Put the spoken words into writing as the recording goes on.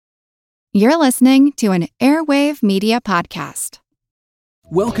You're listening to an Airwave Media Podcast.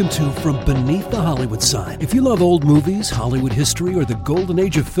 Welcome to From Beneath the Hollywood Sign. If you love old movies, Hollywood history, or the golden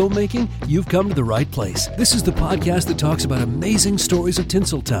age of filmmaking, you've come to the right place. This is the podcast that talks about amazing stories of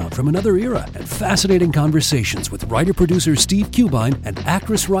Tinseltown from another era and fascinating conversations with writer-producer Steve Cubine and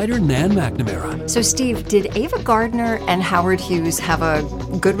actress-writer Nan McNamara. So, Steve, did Ava Gardner and Howard Hughes have a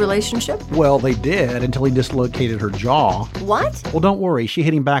good relationship? Well, they did until he dislocated her jaw. What? Well, don't worry. She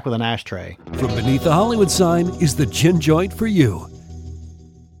hit him back with an ashtray. From Beneath the Hollywood Sign is the gin joint for you.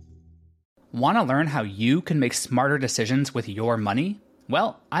 Want to learn how you can make smarter decisions with your money?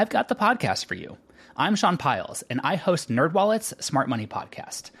 Well, I've got the podcast for you. I'm Sean Piles, and I host NerdWallet's Smart Money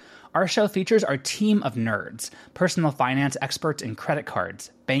Podcast. Our show features our team of nerds, personal finance experts in credit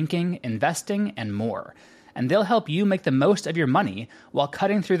cards, banking, investing, and more. And they'll help you make the most of your money while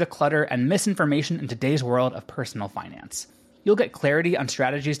cutting through the clutter and misinformation in today's world of personal finance. You'll get clarity on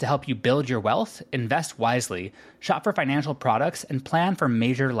strategies to help you build your wealth, invest wisely, shop for financial products, and plan for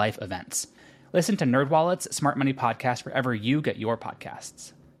major life events. Listen to NerdWallet's Smart Money Podcast wherever you get your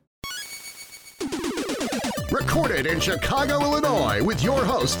podcasts. Recorded in Chicago, Illinois, with your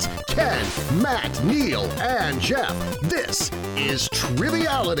hosts, Ken, Matt, Neil, and Jeff. This is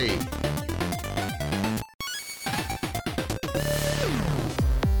Triviality.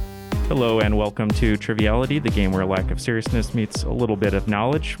 Hello and welcome to Triviality, the game where a lack of seriousness meets a little bit of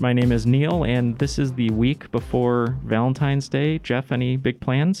knowledge. My name is Neil, and this is the week before Valentine's Day. Jeff, any big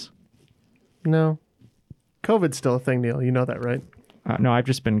plans? No. COVID's still a thing, Neil. You know that, right? No, I've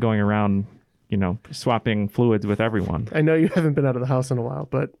just been going around, swapping fluids with everyone. I know you haven't been out of the house in a while,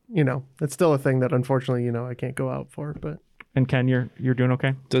 but, it's still a thing that unfortunately, I can't go out for. But And Ken, you're doing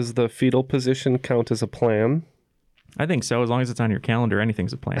okay? Does the fetal position count as a plan? I think so. As long as it's on your calendar,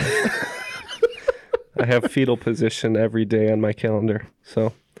 anything's a plan. I have fetal position every day on my calendar,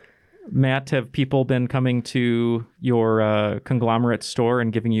 so... Matt, have people been coming to your conglomerate store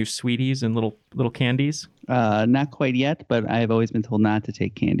and giving you sweeties and little candies? Not quite yet, but I've always been told not to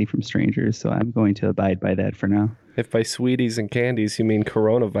take candy from strangers, so I'm going to abide by that for now. If by sweeties and candies you mean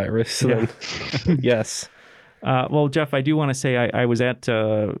coronavirus, then yes. Well, Jeff, I do want to say I was at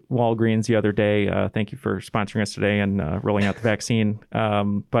Walgreens the other day. Thank you for sponsoring us today and rolling out the vaccine.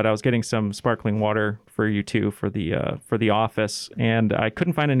 But I was getting some sparkling water for you too for the office, and I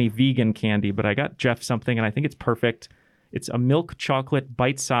couldn't find any vegan candy. But I got Jeff something, and I think it's perfect. It's a milk chocolate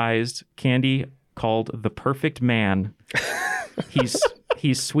bite-sized candy called the Perfect Man.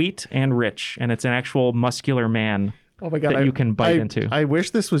 He's sweet and rich, and it's an actual muscular man. Oh my God, that you can bite into. I wish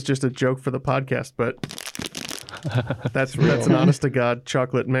this was just a joke for the podcast, but that's an honest to God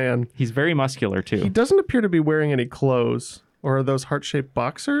chocolate man. He's very muscular too. He doesn't appear to be wearing any clothes. Or are those heart-shaped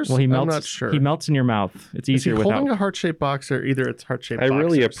boxers? Well, I'm not sure. He melts in your mouth. It's easier without. Is he holding a heart-shaped boxer? Either it's heart-shaped I boxers.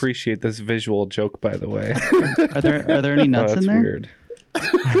 really appreciate this visual joke, by the way. Are there any nuts in there? Weird.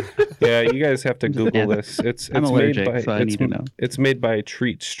 Yeah, you guys have to Google this. I'm allergic, so I need to know. It's made by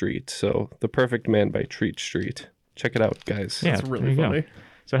Treat Street, so The Perfect Man by Treat Street. Check it out, guys. Yeah, that's really funny.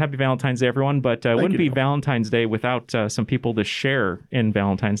 So happy Valentine's Day, everyone. But it wouldn't be Valentine's Day without some people to share in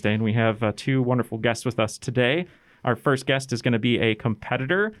Valentine's Day. And we have two wonderful guests with us today. Our first guest is going to be a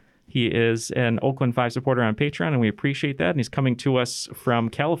competitor. He is an Oakland 5 supporter on Patreon, and we appreciate that. And he's coming to us from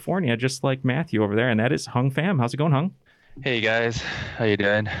California, just like Matthew over there. And that is Hung Pham. How's it going, Hung? Hey, guys. How you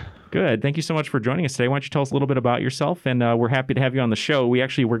doing? Good. Thank you so much for joining us today. Why don't you tell us a little bit about yourself? And we're happy to have you on the show. We're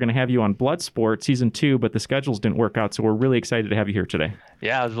going to have you on Bloodsport Season 2, but the schedules didn't work out, so we're really excited to have you here today.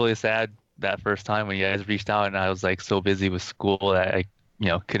 Yeah, I was really sad that first time when you guys reached out, and I was so busy with school that I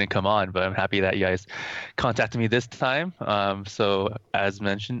couldn't come on, but I'm happy that you guys contacted me this time. So as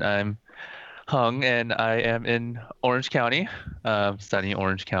mentioned, I'm Hung, and I am in Orange County, studying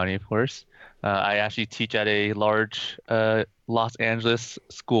Orange County, of course. I actually teach at a large Los Angeles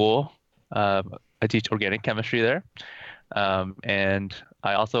school. I teach organic chemistry there. And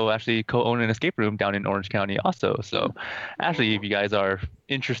I also actually co-own an escape room down in Orange County also. So actually, if you guys are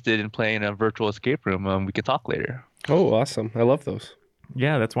interested in playing a virtual escape room, we can talk later. Oh, awesome. I love those.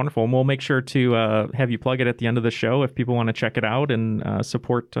 Yeah, that's wonderful. And we'll make sure to have you plug it at the end of the show if people want to check it out and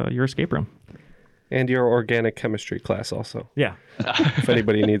support your escape room. And your organic chemistry class also. Yeah. If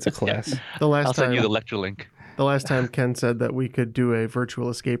anybody needs a class. I'll send you the lecture link. The last time Ken said that we could do a virtual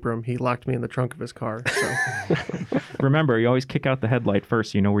escape room, he locked me in the trunk of his car. So. Remember, you always kick out the headlight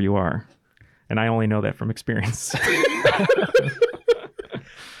first so you know where you are. And I only know that from experience.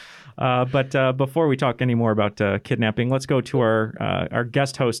 But before we talk any more about kidnapping, let's go to our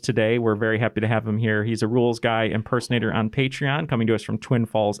guest host today. We're very happy to have him here. He's a rules guy impersonator on Patreon, coming to us from Twin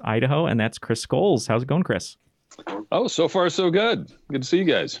Falls, Idaho, and that's Chris Scholes. How's it going, Chris? Oh, so far so good. Good to see you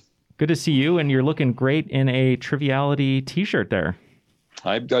guys. Good to see you, and you're looking great in a Triviality t-shirt there.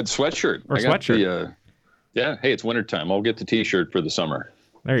 I've got sweatshirt. Or sweatshirt. Yeah, hey, it's wintertime. I'll get the t-shirt for the summer.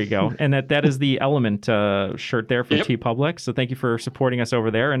 There you go. And that is the Element shirt there from TeePublic. So thank you for supporting us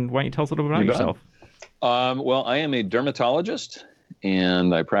over there. And why don't you tell us a little bit about yourself? Well, I am a dermatologist,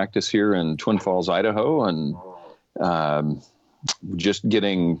 and I practice here in Twin Falls, Idaho, and just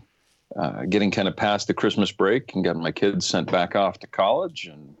getting kind of past the Christmas break and got my kids sent back off to college,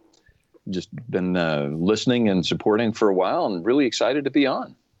 and just been listening and supporting for a while, and really excited to be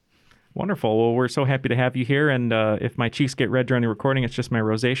on. Wonderful. Well, we're so happy to have you here. And if my cheeks get red during the recording, it's just my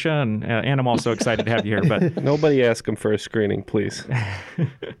rosacea. And I'm also excited to have you here. But nobody ask him for a screening, please.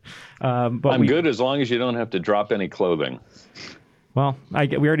 But I'm good as long as you don't have to drop any clothing. Well,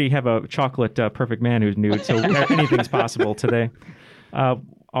 we already have a chocolate perfect man who's nude, so anything's possible today.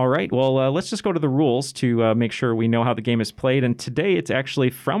 All right. Well, let's just go to the rules to make sure we know how the game is played. And today it's actually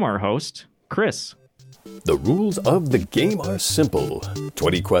from our host, Chris. The rules of the game are simple.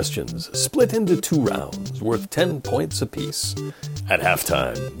 20 questions, split into 2 rounds, worth 10 points apiece. At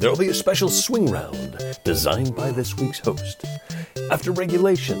halftime, there will be a special swing round designed by this week's host. After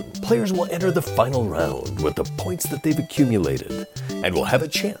regulation, players will enter the final round with the points that they've accumulated and will have a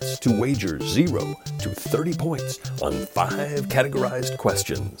chance to wager 0 to 30 points on 5 categorized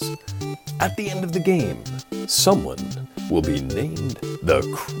questions. At the end of the game, someone will be named the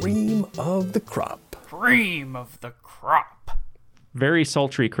cream of the crop. Cream of the crop. Very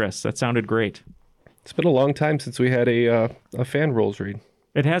sultry, Chris. That sounded great. It's been a long time since we had a fan rules read.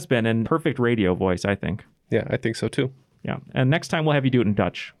 It has been, and perfect radio voice, I think. Yeah, I think so too. Yeah, and next time we'll have you do it in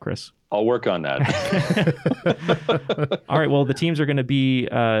Dutch, Chris. I'll work on that. All right, well, the teams are going to be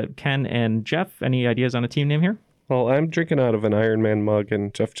Ken and Jeff. Any ideas on a team name here? Well, I'm drinking out of an Iron Man mug,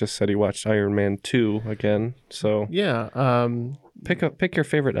 and Jeff just said he watched Iron Man 2 again. So yeah, pick your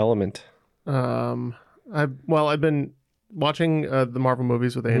favorite element. I've been watching the Marvel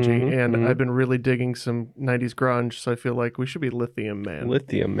movies with Angie, and I've been really digging some 90s grunge, so I feel like we should be Lithium Man.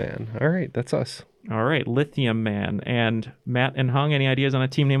 Lithium Man. All right, that's us. All right, Lithium Man. And Matt and Hung, any ideas on a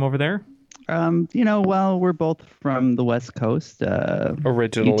team name over there? Well, we're both from the West Coast.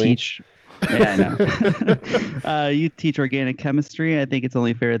 Originally. Yeah, I know. You teach organic chemistry. I think it's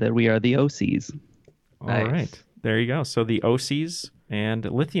only fair that we are the OCs. All right. There you go. So the OCs and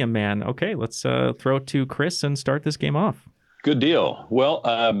Lithium Man. Okay, let's throw it to Chris and start this game off. Good deal. Well,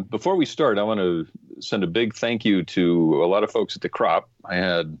 before we start, I want to send a big thank you to a lot of folks at the Crop. I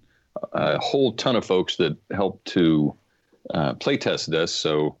had a whole ton of folks that helped to play test this,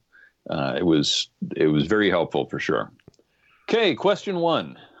 so it was very helpful for sure. Okay, question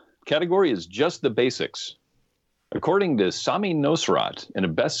 1. Category is just the basics. According to Sami Nosrat, in a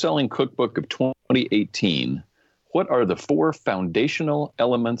best-selling cookbook of 2018, what are the 4 foundational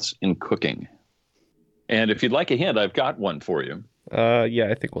elements in cooking? And if you'd like a hint, I've got one for you. Yeah,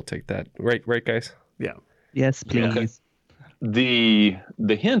 I think we'll take that. Right, guys? Yeah. Yes, please. Okay.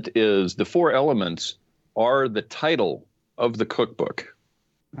 The hint is the 4 elements are the title of the cookbook.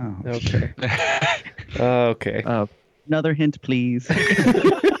 Oh. Okay. Okay. Another hint, please.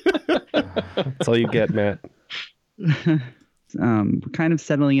 That's all you get, Matt. Kind of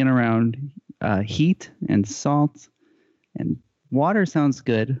settling in around heat and salt, and water sounds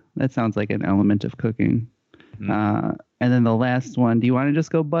good. That sounds like an element of cooking. And then the last one, do you want to just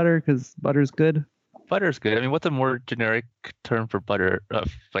go butter? Because butter's good. Butter's good. I mean, what's a more generic term for butter?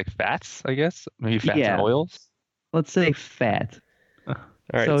 Like fats, I guess? Maybe fats and oils? Let's say fat. All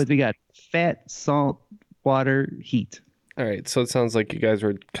right. So we got fat, salt, water, heat. All right. So it sounds like you guys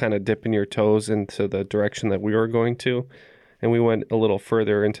were kind of dipping your toes into the direction that we were going to. And we went a little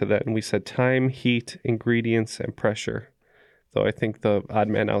further into that, and we said time, heat, ingredients, and pressure. Though I think the odd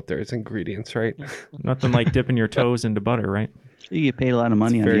man out there is ingredients, right? Nothing like dipping your toes into butter, right? You get paid a lot of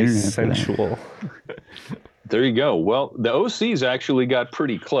money on the internet. Very sensual. There you go. Well, the OCs actually got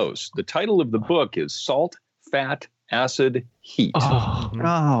pretty close. The title of the book is Salt, Fat, Acid, Heat.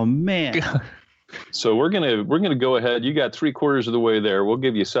 Oh man. So we're gonna go ahead. You got 3/4 of the way there. We'll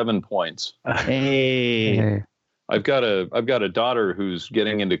give you 7 points. Hey. I've got a daughter who's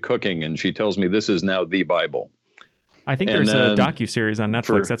getting into cooking, and she tells me this is now the Bible. I think there's a docuseries on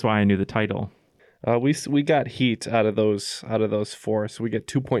Netflix. That's why I knew the title. We got heat out of those 4, so we get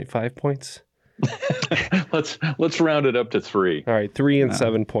 2.5 points. Let's round it up to 3. All right, 3 and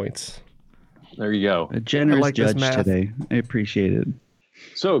 7 points. There you go. A generous judge today. I appreciate it.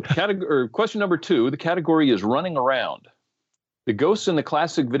 So, question number 2. The category is running around. The ghosts in the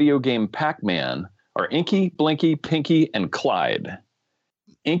classic video game Pac-Man are Inky, Blinky, Pinky, and Clyde.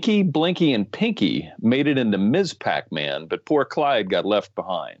 Inky, Blinky, and Pinky made it into Ms. Pac-Man, but poor Clyde got left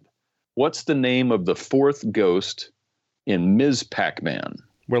behind. What's the name of the fourth ghost in Ms. Pac-Man?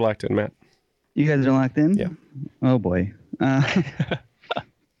 We're locked in, Matt. You guys are locked in? Yeah. Oh, boy. That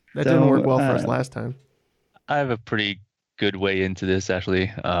didn't work well for us last time. I have a pretty good way into this,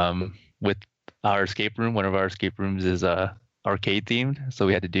 actually. With our escape room, one of our escape rooms is arcade themed. So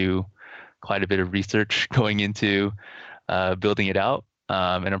we had to do quite a bit of research going into building it out.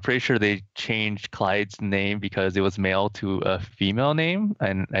 And I'm pretty sure they changed Clyde's name because it was male to a female name.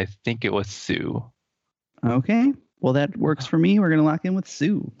 And I think it was Sue. Okay. Well, that works for me. We're going to lock in with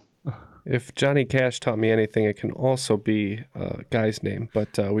Sue. If Johnny Cash taught me anything, it can also be a guy's name,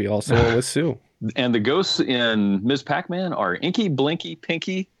 but we also went with Sue. And the ghosts in Ms. Pac-Man are Inky, Blinky,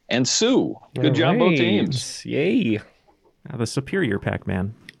 Pinky, and Sue. Good job, both teams. Yay. The superior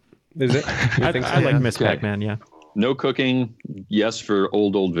Pac-Man. Is it? I like Miss Pac-Man, yeah. No cooking, yes for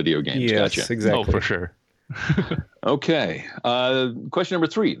old video games. Yes, Gotcha. exactly. Oh, for sure. Okay. Question number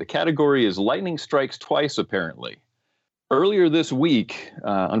 3. The category is lightning strikes twice, apparently. Earlier this week,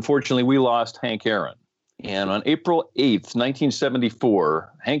 unfortunately, we lost Hank Aaron. And on April 8th,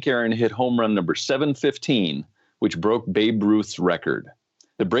 1974, Hank Aaron hit home run number 715, which broke Babe Ruth's record.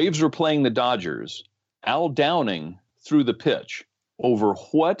 The Braves were playing the Dodgers. Al Downing threw the pitch. Over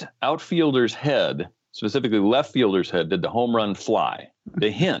what outfielder's head, specifically left fielder's head, did the home run fly?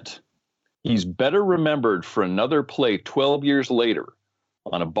 The hint: he's better remembered for another play 12 years later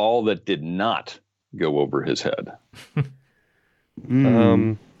on a ball that did not go over his head.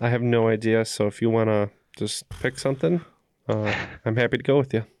 I have no idea, so if you want to just pick something, I'm happy to go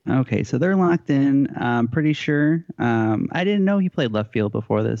with you. Okay, so they're locked in. I'm pretty sure. I didn't know he played left field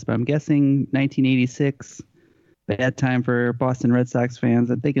before this, but I'm guessing 1986. Bad time for Boston Red Sox fans.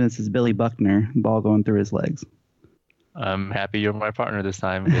 I'm thinking this is Billy Buckner, ball going through his legs. I'm happy you're my partner this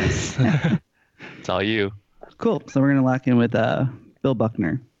time. It's all you. Cool. So we're going to lock in with Bill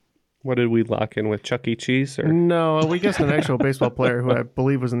Buckner. What did we lock in with, Chuck E. Cheese? Or? No, we guessed an actual baseball player who I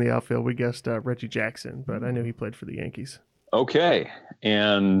believe was in the outfield. We guessed Reggie Jackson, but I knew he played for the Yankees. Okay.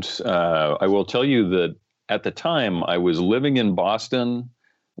 And I will tell you that at the time I was living in Boston,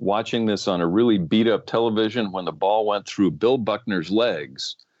 watching this on a really beat up television when the ball went through Bill Buckner's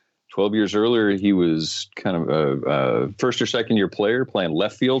legs. 12 years earlier, he was kind of a first or second year player playing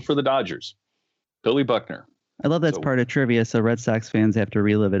left field for the Dodgers. Billy Buckner. I love that's part of trivia, so Red Sox fans have to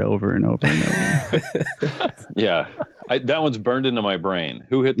relive it over and over and over. Yeah, that one's burned into my brain.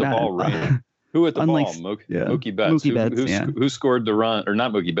 Who hit the ball, Rain? Who hit the ball? Mookie Betts. Who scored the run? Or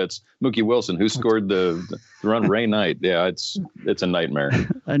not Mookie Betts, Mookie Wilson. Who scored the run? Ray Knight. Yeah, it's a nightmare.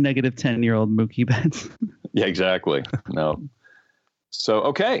 A negative 10-year-old Mookie Betts. Yeah, exactly. No. So,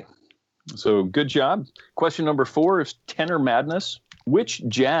 okay. So good job. Question number 4 is Tenor Madness. Which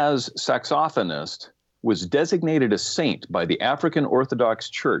jazz saxophonist was designated a saint by the African Orthodox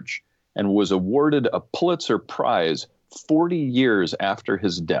Church and was awarded a Pulitzer Prize 40 years after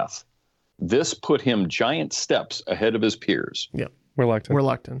his death? This put him giant steps ahead of his peers. Yeah, we're locked in. We're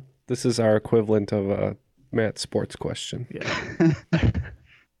locked in. This is our equivalent of a Matt sports question. Yeah.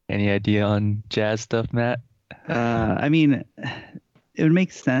 Any idea on jazz stuff, Matt? I mean, it would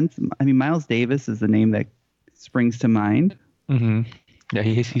make sense. I mean, Miles Davis is the name that springs to mind. Mm-hmm. Yeah,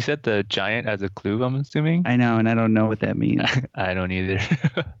 he said the giant as a clue, I'm assuming. I know, and I don't know what that means. I don't either.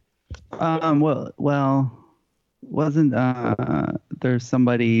 Well, wasn't there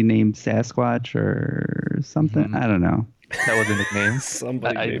somebody named Sasquatch or something? Mm-hmm. I don't know. That was a nickname.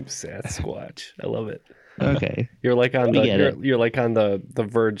 Somebody named Sasquatch. I love it. Okay. You're like on the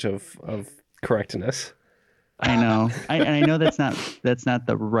verge of correctness. I know. I know that's not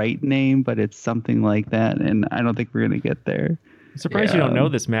the right name, but it's something like that, and I don't think we're gonna get there. I'm surprised you don't know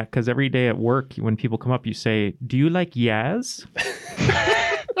this, Matt, because every day at work, when people come up, you say, "Do you like Yaz?"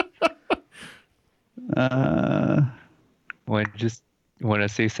 Want to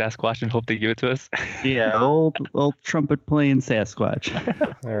say Sasquatch and hope they give it to us? Yeah, old trumpet playing Sasquatch.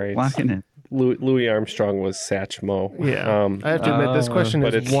 All right, locking it. Louis Armstrong was Satchmo. Yeah, I have to admit this question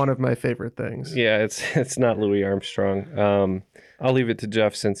is one of my favorite things. Yeah, it's not Louis Armstrong. I'll leave it to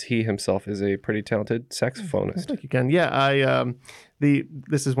Jeff since he himself is a pretty talented saxophonist. I think you can. Yeah,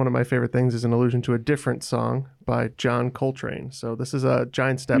 this is one of my favorite things. Is an allusion to a different song by John Coltrane. So this is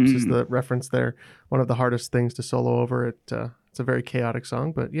Giant Steps is the reference there. One of the hardest things to solo over. It's a very chaotic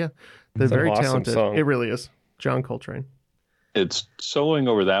song, but yeah, they're very awesome talented. Song. It really is. John Coltrane. It's soloing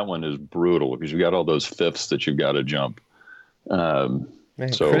over that one is brutal because you've got all those fifths that you've got to jump. Man,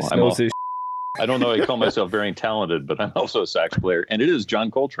 so Chris knows his I don't know. I call myself very talented, but I'm also a sax player, and it is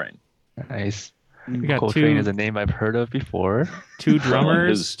John Coltrane. Nice. We got Coltrane is a name I've heard of before. 2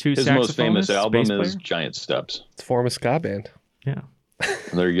 drummers, 2 his saxophonists. most famous album bass is player? Giant Steps. It's form a ska band. Yeah.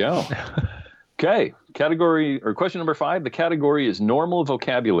 There you go. Okay, question number 5. The category is normal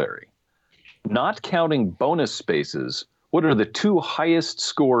vocabulary. Not counting bonus spaces, what are the 2 highest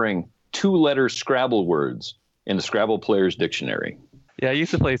scoring 2-letter Scrabble words in the Scrabble Player's Dictionary? Yeah, I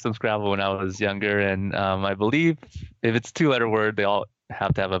used to play some Scrabble when I was younger, and I believe if it's 2-letter word, they all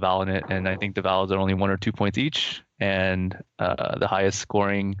have to have a vowel in it, and I think the vowels are only 1 or 2 points each, and the highest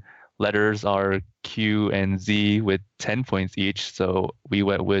scoring letters are Q and Z with 10 points each, so we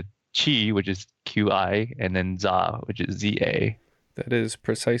went with Chi, which is QI, and then Za, which is ZA. That is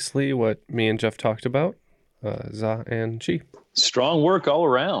precisely what me and Jeff talked about, Za and Chi. Strong work all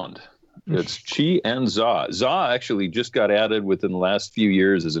around. It's Chi and Za. Za actually just got added within the last few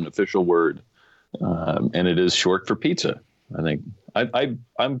years as an official word, and it is short for pizza. I think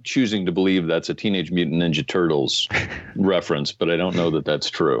I'm choosing to believe that's a Teenage Mutant Ninja Turtles reference, but I don't know that that's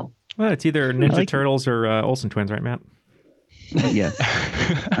true. Well, it's either Ninja Turtles or Olsen Twins, right, Matt? Yes.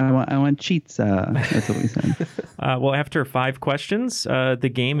 I want cheats. That's what we said. Well, after 5 questions,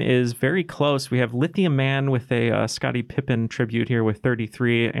 the game is very close. We have Lithium Man with a Scottie Pippen tribute here with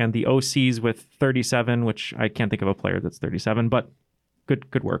 33, and the OCs with 37, which I can't think of a player that's 37, but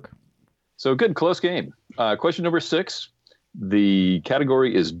good work. So good, close game. Question number 6. The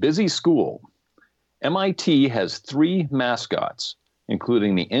category is busy school. MIT has 3 mascots,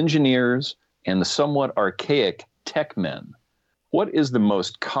 including the engineers and the somewhat archaic tech men. What is the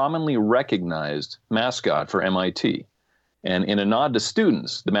most commonly recognized mascot for MIT? And in a nod to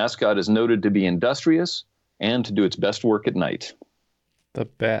students, the mascot is noted to be industrious and to do its best work at night. The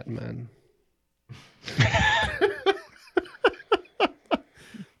Batman.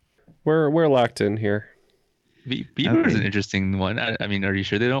 We're locked in here. Beaver is an interesting one. I mean, are you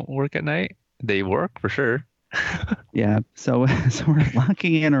sure they don't work at night? They work for sure. Yeah. So we're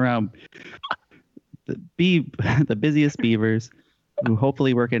locking in around the busiest beavers, who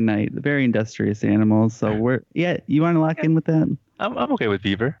hopefully work at night. Very industrious animals. So you want to lock in with that? I'm okay with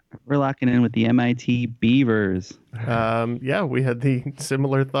beaver. We're locking in with the MIT Beavers. Yeah, we had the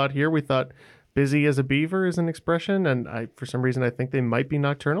similar thought here. We thought busy as a beaver is an expression, and for some reason I think they might be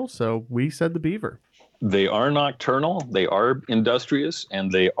nocturnal, so we said the beaver. They are nocturnal, they are industrious,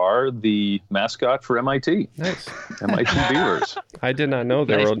 and they are the mascot for MIT. Nice. MIT Beavers. I did not know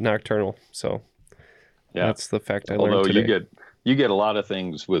they were nocturnal, so that's the fact I learned today. Although you get a lot of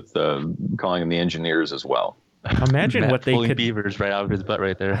things with calling them the engineers as well. Imagine Matt what they pulling could. beavers right out of his butt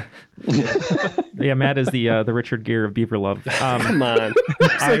right there. Yeah, Matt is the Richard Gere of Beaver Love. Come on.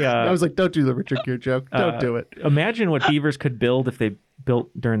 I was like, don't do the Richard Gere joke. Don't do it. Imagine what beavers could build if they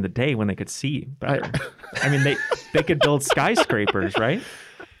built during the day when they could see better. I mean, they could build skyscrapers, right?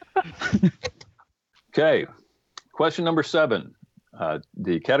 Okay. Question number 7.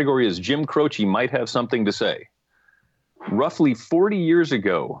 The category is Jim Croce might have something to say. Roughly 40 years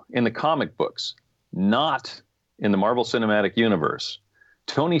ago in the comic books, not in the Marvel Cinematic Universe,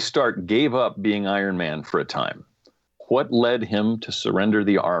 Tony Stark gave up being Iron Man for a time. What led him to surrender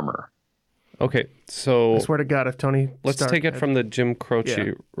the armor? Okay, so I swear to God, if Tony let's Stark take it from the Jim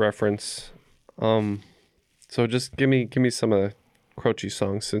Croce reference. So just give me some of the Croce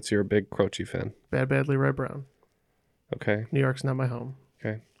songs since you're a big Croce fan. Bad Leroy Brown. Okay. New York's Not My Home.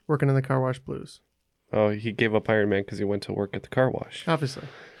 Okay. Working in the Car Wash Blues. Oh, he gave up Iron Man because he went to work at the car wash. Obviously.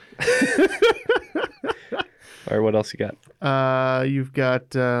 All right, what else you got? You've got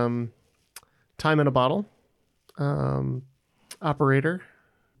Time in a Bottle. Operator.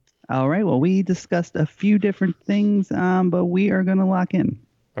 All right. Well, we discussed a few different things, but we are going to lock in.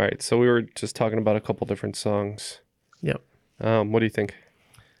 All right. So we were just talking about a couple different songs. Yep. What do you think?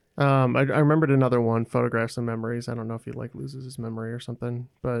 I remembered another one, Photographs and Memories. I don't know if he loses his memory or something,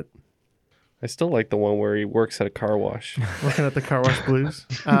 but I still like the one where he works at a car wash. Working at the Car Wash Blues.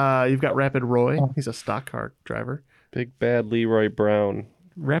 You've got Rapid Roy. He's a stock car driver. Big Bad Leroy Brown.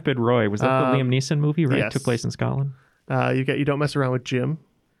 Rapid Roy. Was that the Liam Neeson movie, right? Yes. Took place in Scotland. You've got You Don't Mess Around with Jim.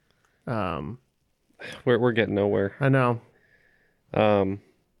 We're getting nowhere. I know.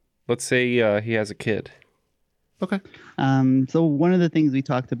 Let's say he has a kid. Okay. So one of the things we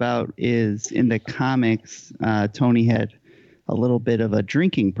talked about is in the comics, Tony had a little bit of a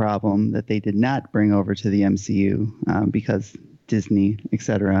drinking problem that they did not bring over to the MCU because Disney,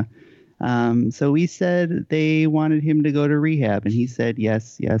 etc. So we said they wanted him to go to rehab, and he said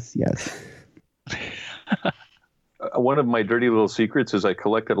yes, yes, yes. One of my dirty little secrets is I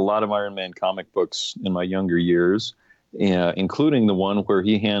collected a lot of Iron Man comic books in my younger years, including the one where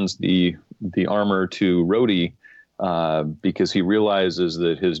he hands the armor to Rhodey because he realizes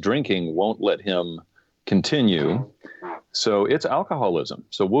that his drinking won't let him continue. So it's alcoholism.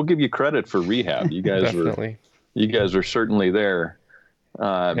 So we'll give you credit for rehab. You guys were certainly there.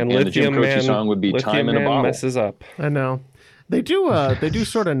 And the Jim Croce song would be Time in a Bottle. Messes up. I know. They do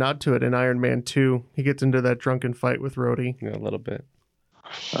sort of nod to it in Iron Man 2. He gets into that drunken fight with Rhodey. Yeah, a little bit.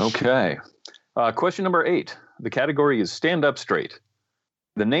 Okay. Question number 8. The category is Stand Up Straight.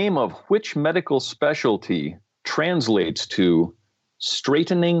 The name of which medical specialty translates to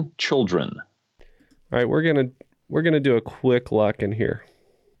straightening children? All right, we're gonna do a quick lock in here.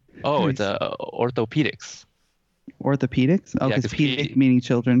 Oh, it's orthopedics. Orthopedics? Oh, Yeah, because 'cause pedic meaning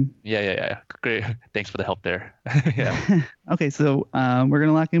children. Yeah. Great. Thanks for the help there. Yeah. Okay, so we're going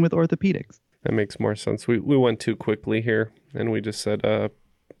to lock in with orthopedics. That makes more sense. We went too quickly here, and we just said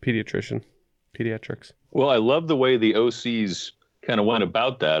pediatricics. Well, I love the way the OCs kind of went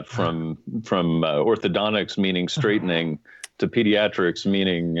about that from orthodontics meaning straightening to pediatrics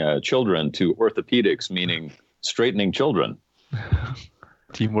meaning children to orthopedics meaning straightening children.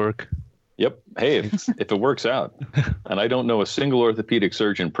 Teamwork. Yep. Hey, if it works out. And I don't know a single orthopedic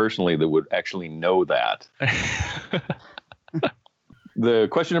surgeon personally that would actually know that. The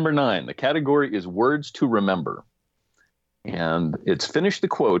question number 9, the category is words to remember. And it's finish the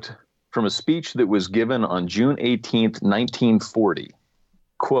quote from a speech that was given on June 18th, 1940.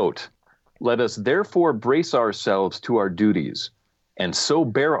 Quote, "Let us therefore brace ourselves to our duties and so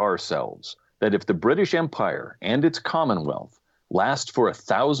bear ourselves that if the British Empire and its Commonwealth last for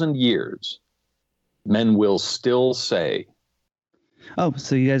 1,000 years, men will still say." Oh,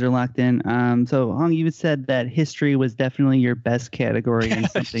 so you guys are locked in. So Hong, you said that history was definitely your best category and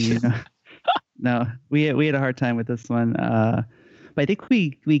something you know. No, we had a hard time with this one. But I think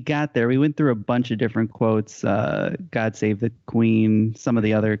we got there. We went through a bunch of different quotes. God Save the Queen, some of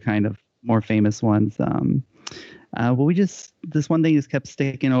the other kind of more famous ones. But this one thing just kept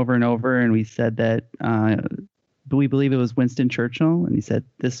sticking over and over, and we said that we believe it was Winston Churchill, and he said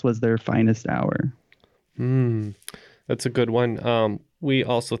this was their finest hour. That's a good one. We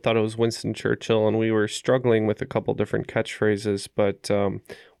also thought it was Winston Churchill, and we were struggling with a couple different catchphrases, but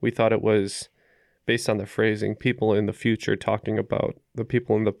we thought it was based on the phrasing, people in the future talking about the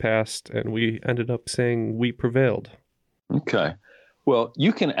people in the past, and we ended up saying we prevailed. Okay. Well,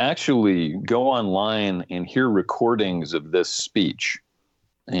 you can actually go online and hear recordings of this speech.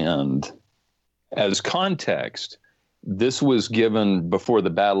 And as context, this was given before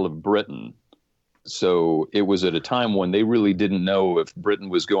the Battle of Britain. So it was at a time when they really didn't know if Britain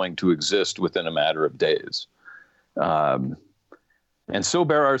was going to exist within a matter of days. And so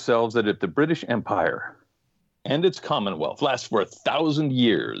bear ourselves that if the British Empire and its Commonwealth last for 1,000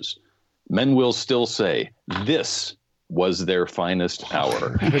 years, men will still say, this was their finest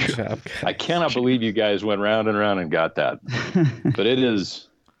hour. Good job. I cannot believe you guys went round and round and got that. But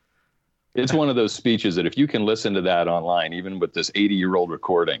it's one of those speeches that if you can listen to that online, even with this 80-year-old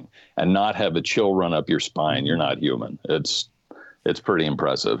recording, and not have a chill run up your spine, you're not human. It's pretty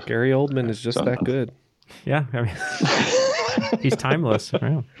impressive. Gary Oldman is just that good. Yeah, I mean, he's timeless.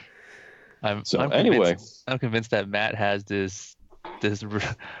 Wow. I'm convinced that Matt has this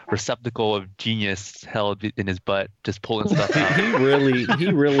receptacle of genius held in his butt, just pulling stuff out.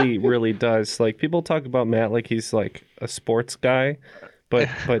 He really does. Like, people talk about Matt like he's like a sports guy,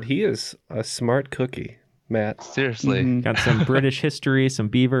 but he is a smart cookie, Matt. Seriously. Mm-hmm. Got some British history, some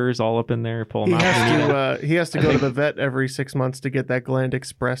beavers all up in there. Pull them out. He has to go to the vet every 6 months to get that gland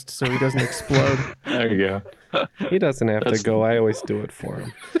expressed so he doesn't explode. There you go. He doesn't have to go. I always do it for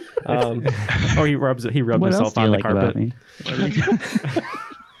him. He rubbed himself on the carpet.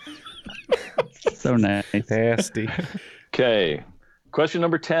 So nice. Nasty. Okay. Question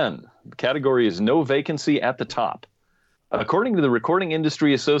number 10. The category is no vacancy at the top. According to the Recording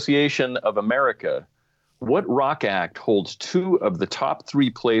Industry Association of America, what rock act holds 2 of the top 3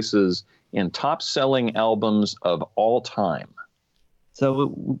 places in top-selling albums of all time?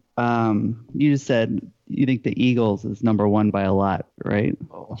 So you just said you think the Eagles is number 1 by a lot, right?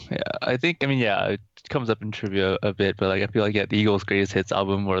 Oh, yeah. It comes up in trivia a bit, but I feel like the Eagles' greatest hits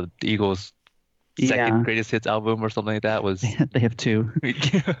album or the Eagles' second greatest hits album or something like that was. They have 2.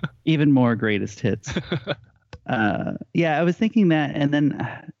 Even more greatest hits. I was thinking that, and then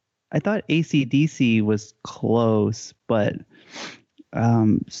I thought AC/DC was close, but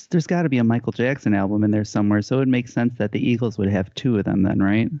there's got to be a Michael Jackson album in there somewhere, so it would make sense that the Eagles would have 2 of them then,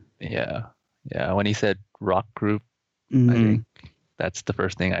 right? Yeah. When he said rock group, Mm-hmm. I think that's the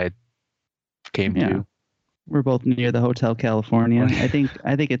first thing I came to. We're both near the Hotel California. I think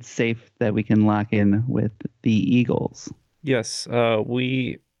it's safe that we can lock in with the Eagles. Yes,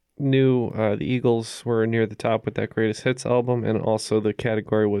 we knew the Eagles were near the top with that greatest hits album, and also the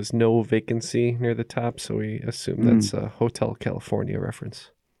category was no vacancy near the top, so we assume that's a Hotel California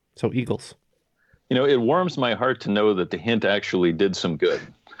reference. So Eagles. It warms my heart to know that the hint actually did some good.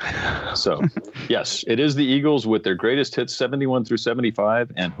 So, yes, it is the Eagles with their greatest hits, 71 through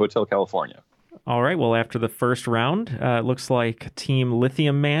 75, and Hotel California. All right. Well, after the first round, it looks like Team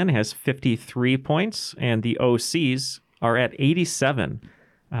Lithium Man has 53 points, and the OCs are at 87.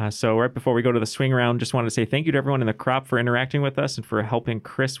 So right before we go to the swing round, just wanted to say thank you to everyone in the crop for interacting with us and for helping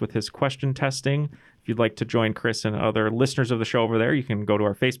Chris with his question testing. If you'd like to join Chris and other listeners of the show over there, you can go to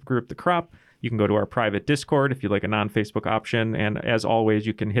our Facebook group, The Crop. You can go to our private Discord if you'd like a non-Facebook option. And as always,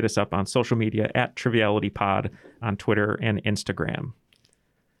 you can hit us up on social media at TrivialityPod on Twitter and Instagram.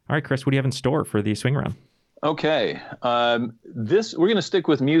 All right, Chris, what do you have in store for the swing round? Okay. We're going to stick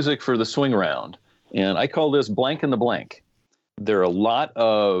with music for the swing round. And I call this Blank in the Blank. There are a lot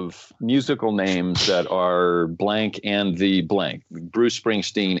of musical names that are blank and the blank, Bruce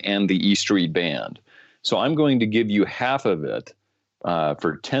Springsteen and the E Street Band. So I'm going to give you half of it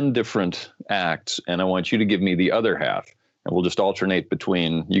for 10 different acts, and I want you to give me the other half. And we'll just alternate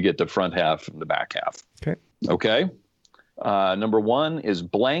between you get the front half and the back half. Okay? Number 1 is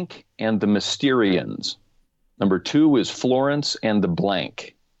Blank and the Mysterians. Number 2 is Florence and the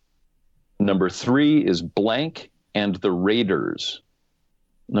Blank. Number 3 is Blank and the Raiders.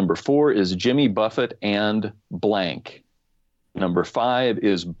 Number 4 is Jimmy Buffett and Blank. Number 5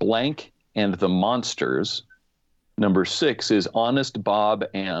 is Blank and the Monsters. Number 6 is Honest Bob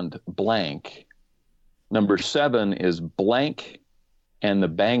and Blank. Number 7 is Blank and the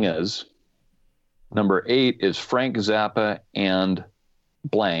Bangas. Number 8 is Frank Zappa and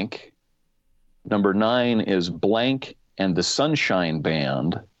Blank. Number 9 is Blank and the Sunshine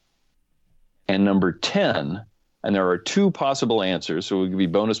Band. And number 10, and there are 2 possible answers, so we'll give you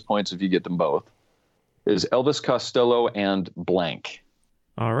bonus points if you get them both, is Elvis Costello and Blank.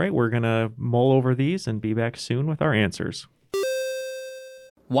 All right, we're going to mull over these and be back soon with our answers.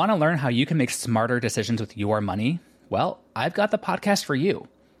 Want to learn how you can make smarter decisions with your money? Well, I've got the podcast for you.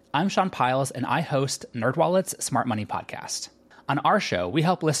 I'm Sean Piles, and I host NerdWallet's Smart Money Podcast. On our show, we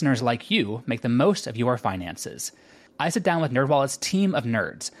help listeners like you make the most of your finances. I sit down with NerdWallet's team of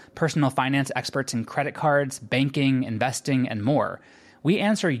nerds, personal finance experts in credit cards, banking, investing, and more. We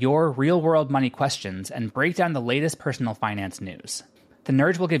answer your real-world money questions and break down the latest personal finance news. The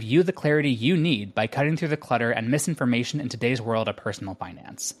nerds will give you the clarity you need by cutting through the clutter and misinformation in today's world of personal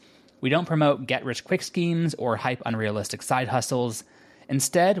finance. We don't promote get-rich-quick schemes or hype unrealistic side hustles.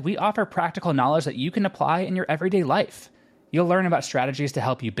 Instead, we offer practical knowledge that you can apply in your everyday life. You'll learn about strategies to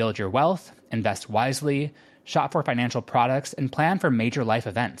help you build your wealth, invest wisely, shop for financial products, and plan for major life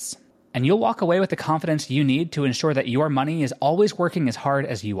events. And you'll walk away with the confidence you need to ensure that your money is always working as hard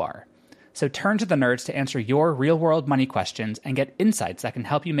as you are. So turn to the nerds to answer your real-world money questions and get insights that can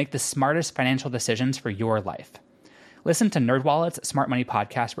help you make the smartest financial decisions for your life. Listen to NerdWallet's Smart Money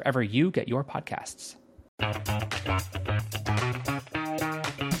Podcast wherever you get your podcasts.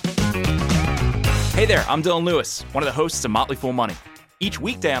 Hey there, I'm Dylan Lewis, one of the hosts of Motley Fool Money. Each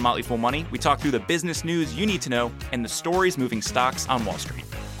weekday on Motley Fool Money, we talk through the business news you need to know and the stories moving stocks on Wall Street.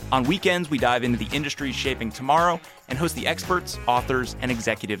 On weekends, we dive into the industries shaping tomorrow and host the experts, authors, and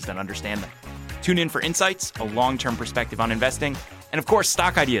executives that understand them. Tune in for insights, a long-term perspective on investing, and of course,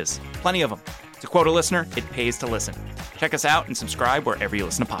 stock ideas. Plenty of them. To quote a listener, it pays to listen. Check us out and subscribe wherever you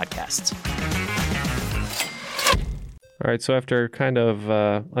listen to podcasts. All right, so after kind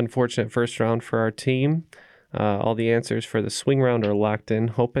of unfortunate first round for our team, all the answers for the swing round are locked in,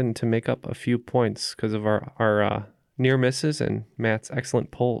 hoping to make up a few points because of our near misses and Matt's excellent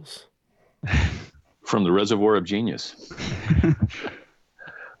polls. From the Reservoir of Genius.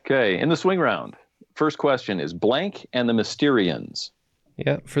 Okay, in the swing round, first question is Blank and the Mysterians.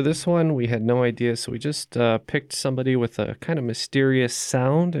 Yeah, for this one, we had no idea, so we just picked somebody with a kind of mysterious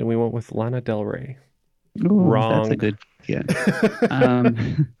sound, and we went with Lana Del Rey. Ooh, Wrong. That's a good guess.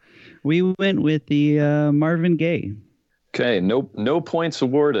 We went with the Marvin Gaye. Okay, no points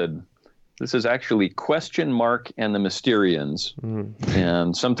awarded. This is actually Question Mark and the Mysterians.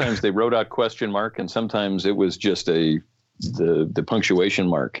 And sometimes they wrote out question mark, and sometimes it was just the punctuation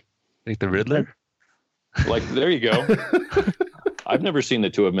mark. Like the Riddler? Like, there you go. I've never seen the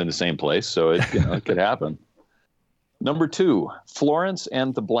two of them in the same place, so it could happen. Number 2, Florence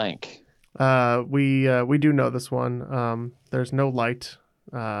and the Blank. We do know this one. There's no light,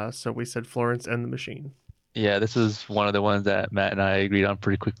 so we said Florence and the Machine. Yeah, this is one of the ones that Matt and I agreed on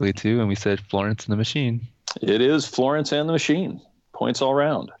pretty quickly too, and we said Florence and the Machine. It is Florence and the Machine. Points all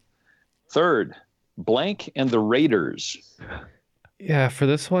around. Third, Blank and the Raiders. Yeah, for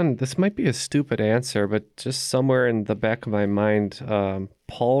this one, this might be a stupid answer, but just somewhere in the back of my mind,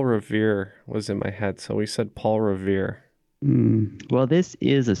 Paul Revere was in my head, so we said Paul Revere. Well, this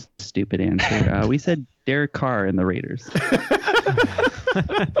is a stupid answer. We said Derek Carr and the Raiders.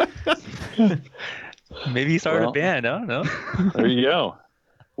 Maybe he started a band. I don't know. There you go.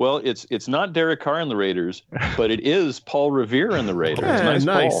 Well, it's not Derek Carr and the Raiders, but it is Paul Revere and the Raiders. Yeah, nice.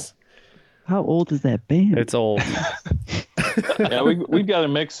 Paul. How old is that band? It's old. Yeah, we've got a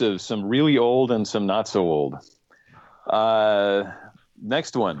mix of some really old and some not so old.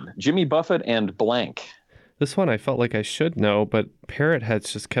 Next one, Jimmy Buffett and blank. This one I felt like I should know, but Parrot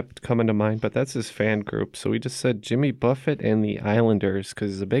Heads just kept coming to mind, but that's his fan group. So we just said Jimmy Buffett and the Islanders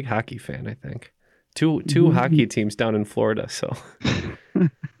because he's a big hockey fan, I think. Two hockey teams down in Florida, so...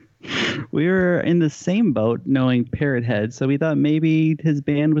 We were in the same boat knowing Parrot Head, so we thought maybe his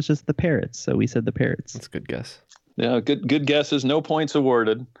band was just the Parrots, so we said the Parrots. That's a good guess. Yeah, good guesses. No points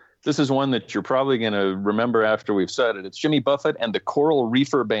awarded. This is one that you're probably going to remember after we've said it. It's Jimmy Buffett and the Coral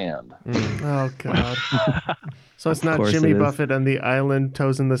Reefer Band. Oh, God. So it's not Jimmy Buffett and the Island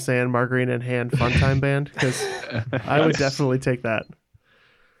Toes in the Sand, Margarine in Hand Fun Time Band? Because I would definitely take that.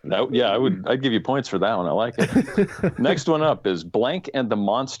 Yeah, I'd give you points for that one. I like it. Next one up is Blank and the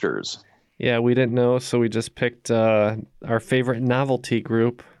Monsters. Yeah, we didn't know, so we just picked our favorite novelty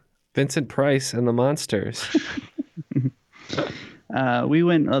group, Vincent Price and the Monsters. We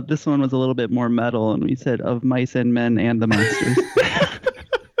went, this one was a little bit more metal, and we said Of Mice and Men and the Monsters.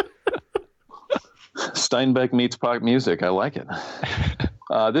 Steinbeck meets pop music. I like it.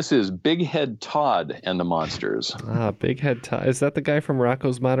 This is Big Head Todd and the Monsters. Big Head Todd. Is that the guy from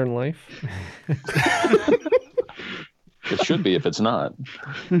Rocko's Modern Life? It should be if it's not.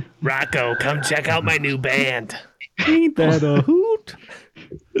 Rocco, come check out my new band. Ain't that a hoot?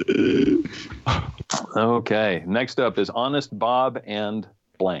 Okay. Next up is Honest Bob and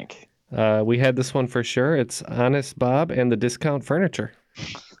blank. We had this one for sure. It's Honest Bob and the Discount Furniture.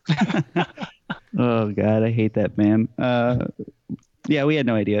 Oh, God, I hate that band. Yeah, we had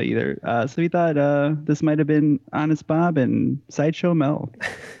no idea either. So we thought this might have been Honest Bob and Sideshow Mel.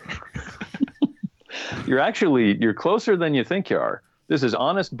 You're closer than you think you are. This is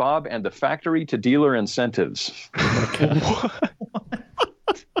Honest Bob and the Factory to Dealer Incentives.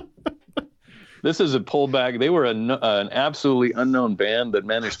 This is a pullback. They were an absolutely unknown band that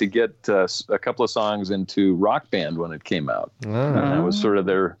managed to get a couple of songs into Rock Band when it came out. And that was sort of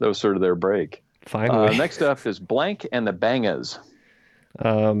their break. Finally. Next up is Blank and the Bangas.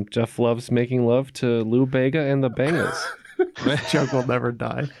 Jeff loves making love to Lou Bega and the Bangas. This joke will never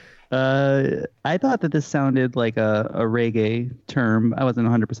die. I thought that this sounded like a reggae term. I wasn't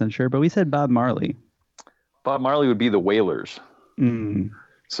 100% sure, but we said Bob Marley. Bob Marley would be the Wailers.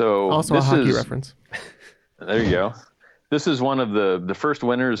 So also this a hockey is, reference. There you go. This is one of the first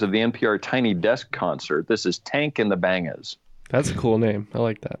winners of the NPR Tiny Desk concert. This is Tank and the Bangas. That's a cool name. I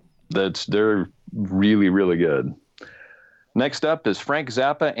like that. They're really, really good. Next up is Frank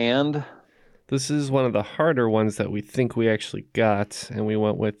Zappa and... This is one of the harder ones that we think we actually got, and we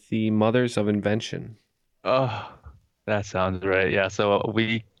went with the Mothers of Invention. Oh, that sounds right. Yeah, so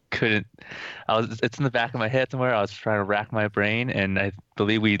we couldn't... It's in the back of my head somewhere. I was trying to rack my brain, and I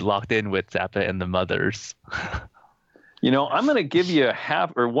believe we locked in with Zappa and the Mothers. I'm going to give you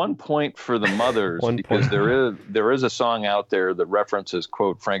 1 point for the Mothers because there is a song out there that references,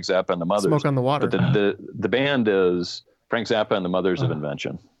 quote, Frank Zappa and the Mothers. Smoke on the Water. But the band is Frank Zappa and the Mothers of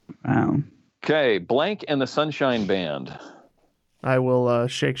Invention. Wow. Okay, Blank and the Sunshine Band. I will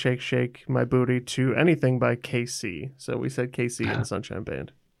shake, shake, shake my booty to anything by KC. So we said KC and the Sunshine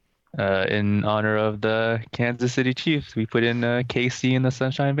Band. In honor of the Kansas City Chiefs, we put in KC and the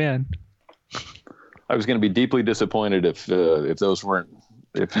Sunshine Band. I was going to be deeply disappointed if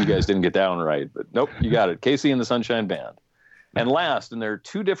you guys didn't get that one right, but nope, you got it. KC and the Sunshine Band. And last, and there are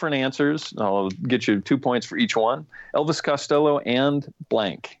two different answers. I'll get you 2 points for each one. Elvis Costello and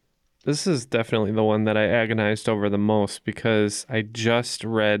blank. This is definitely the one that I agonized over the most because I just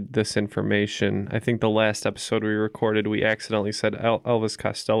read this information. I think the last episode we recorded, we accidentally said Elvis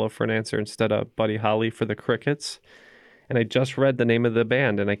Costello for an answer instead of Buddy Holly for the Crickets. And I just read the name of the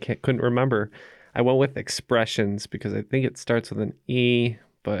band and I couldn't remember. I went with Expressions because I think it starts with an E,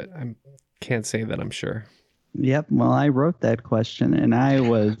 but I can't say that I'm sure. Yep. Well, I wrote that question, and I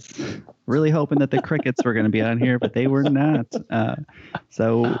was really hoping that the Crickets were going to be on here, but they were not.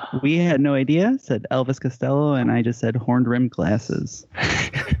 So we had no idea. Said Elvis Costello, and I just said horned rimmed glasses.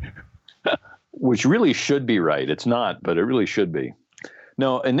 Which really should be right. It's not, but it really should be.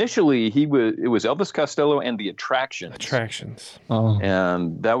 No, initially it was Elvis Costello and the Attractions. Attractions. Oh.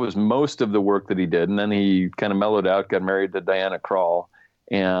 And that was most of the work that he did. And then he kind of mellowed out, got married to Diana Krall.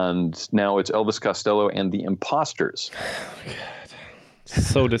 And now it's Elvis Costello and the Imposters. Oh, God.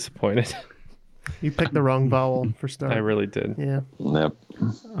 So disappointed. You picked the wrong vowel for start. I really did. Yeah. Yep.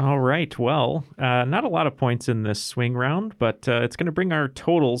 All right. Well, not a lot of points in this swing round, but it's going to bring our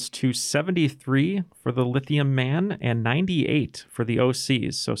totals to 73 for the Lithium Man and 98 for the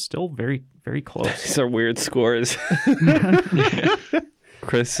OCs. So still very, very close. These are weird scores.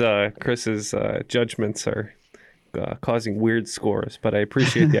 Chris's judgments are causing weird scores, but I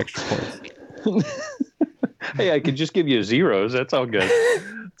appreciate the extra points. Hey, I could just give you zeros. That's all good.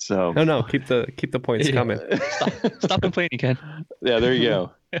 So no, keep the points coming. Stop complaining, Ken. Yeah, there you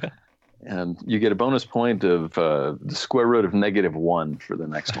go. And you get a bonus point of the square root of -1 for the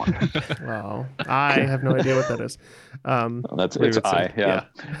next one. Wow. I have no idea what that is. It's I, yeah.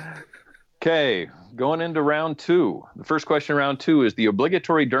 Okay, going into round 2. The first question in round 2 is the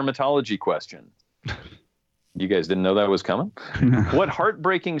obligatory dermatology question. You guys didn't know that was coming? What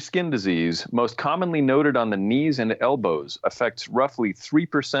heartbreaking skin disease, most commonly noted on the knees and elbows, affects roughly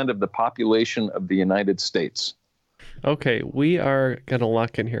 3% of the population of the United States? Okay, we are going to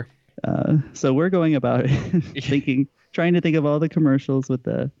lock in here. So we're going about trying to think of all the commercials with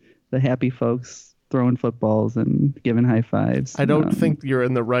the happy folks throwing footballs and giving high fives. I don't think you're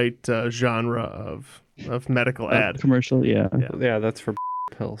in the right genre of medical ad. Commercial, yeah. Yeah, that's for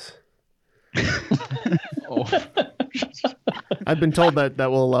pills. I've been told that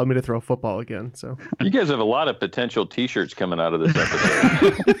will allow me to throw a football again. So you guys have a lot of potential T-shirts coming out of this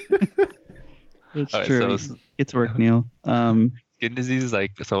episode. It's All right, true. so It's work, Neil. Skin disease,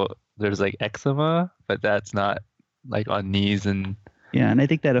 there's like eczema, but that's not like on knees and. Yeah, and I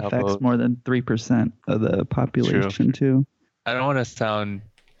think that affects elbows. more than 3% of the population too. I don't want to sound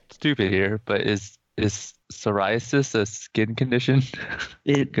stupid here, but is psoriasis a skin condition?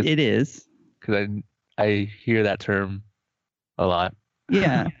 It is. Because I hear that term a lot.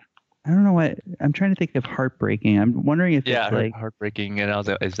 Yeah. I don't know why. I'm trying to think of heartbreaking. I'm wondering if it's like heartbreaking. And I was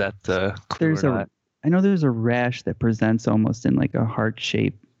like, is that the clue there's or not? I know there's a rash that presents almost in like a heart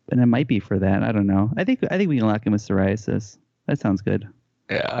shape, and it might be for that. I don't know. I think we can lock in with psoriasis. That sounds good.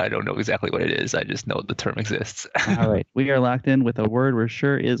 Yeah, I don't know exactly what it is. I just know the term exists. All right. We are locked in with a word we're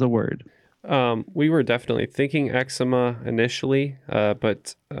sure is a word. We were definitely thinking eczema initially,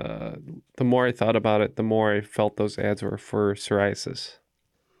 but the more I thought about it, the more I felt those ads were for psoriasis.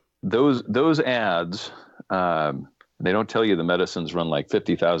 Those ads, they don't tell you the medicines run like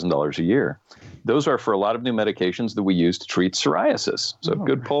 $50,000 a year. Those are for a lot of new medications that we use to treat psoriasis. So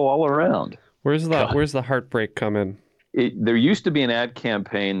good pull all around. Where's the heartbreak come in? There used to be an ad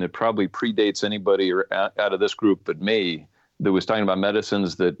campaign that probably predates anybody out of this group but me that was talking about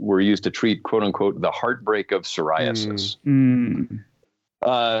medicines that were used to treat, quote unquote, the heartbreak of psoriasis.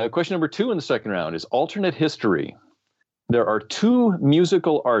 Question number 2 in the second round is alternate history. There are 2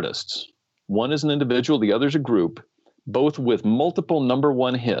 musical artists. One is an individual, the other is a group, both with multiple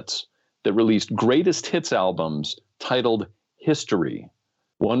 #1 hits that released greatest hits albums titled History.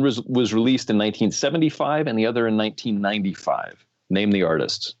 One was released in 1975 and the other in 1995. Name the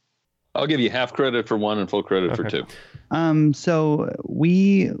artists. I'll give you half credit for one and full credit for 2. So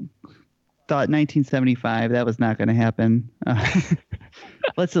we thought 1975. That was not going to happen.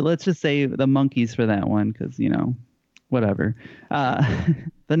 Let's just say the Monkees for that one, because whatever.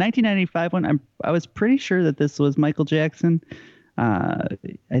 The 1995 one, I was pretty sure that this was Michael Jackson.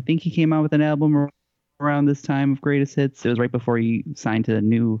 I think he came out with an album around this time of greatest hits. It was right before he signed to a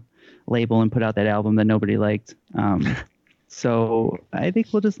new label and put out that album that nobody liked. So I think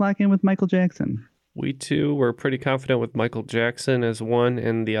we'll just lock in with Michael Jackson. We too were pretty confident with Michael Jackson as one,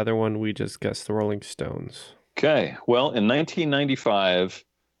 and the other one we just guessed the Rolling Stones. Okay. Well, in 1995,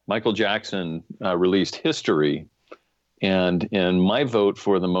 Michael Jackson released History. And in my vote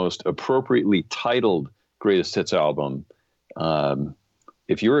for the most appropriately titled greatest hits album,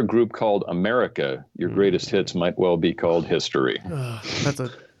 if you're a group called America, your greatest hits might well be called History. That's a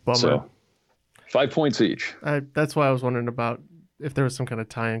bummer. So, 5 points each. That's why I was wondering about if there was some kind of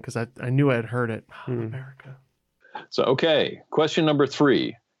tie-in, because I knew I had heard it. America. So, okay, question number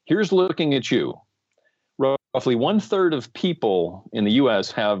 3. Here's looking at you. Roughly 1/3 of people in the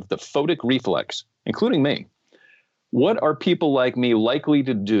U.S. have the photic reflex, including me. What are people like me likely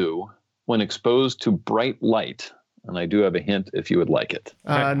to do when exposed to bright light? And I do have a hint if you would like it.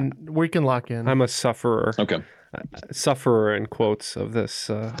 We can lock in. I'm a sufferer. Okay. Sufferer in quotes of this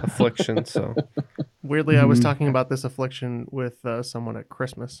affliction. So weirdly, I was talking about this affliction with someone at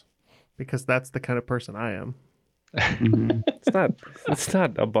Christmas, because that's the kind of person I am. It's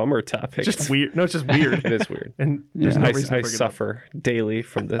not a bummer topic. It's just weird. No, it's just weird. It is weird. And there's no reason to I bring it suffer daily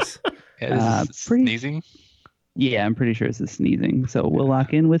from this. Sneezing? Yeah, I'm pretty sure it's sneezing. So we'll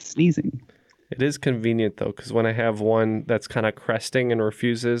lock in with sneezing. It is convenient, though, because when I have one that's kind of cresting and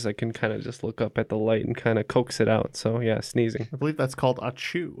refuses, I can kind of just look up at the light and kind of coax it out. So, yeah, sneezing. I believe that's called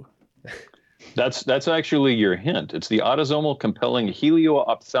achoo. That's actually your hint. It's the autosomal compelling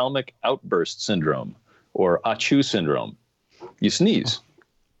helio-ophthalmic outburst syndrome, or achoo syndrome. You sneeze.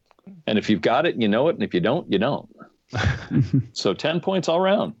 And if you've got it, you know it. And if you don't, you don't. So 10 points all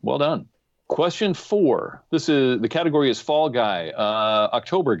around. Well done. Question 4. The category is Fall Guy,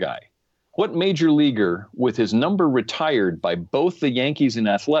 October Guy. What major leaguer with his number retired by both the Yankees and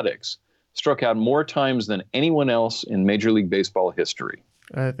Athletics struck out more times than anyone else in Major League Baseball history?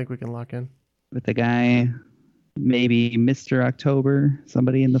 I think we can lock in. With the guy, maybe Mr. October,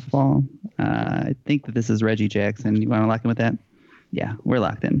 somebody in the fall. I think that this is Reggie Jackson. You want to lock in with that? Yeah, we're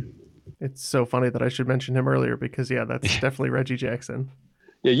locked in. It's so funny that I should mention him earlier because, yeah, that's definitely Reggie Jackson.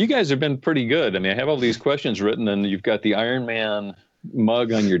 Yeah, you guys have been pretty good. I mean, I have all these questions written, and you've got the Iron Man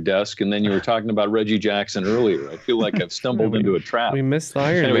mug on your desk, and then you were talking about Reggie Jackson earlier. I feel like I've stumbled into a trap. We missed the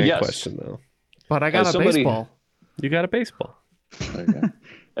Iron Man question, though. But I got a baseball. You got a baseball. Okay.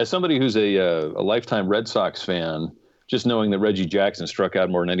 As somebody who's a lifetime Red Sox fan, just knowing that Reggie Jackson struck out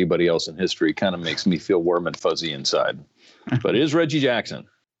more than anybody else in history kind of makes me feel warm and fuzzy inside. But it is Reggie Jackson.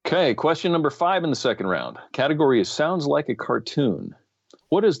 Okay, question number 5 in the second round. Category is Sounds Like a Cartoon.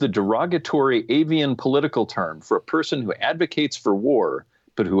 What is the derogatory avian political term for a person who advocates for war,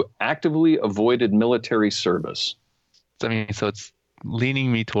 but who actively avoided military service? I mean, so it's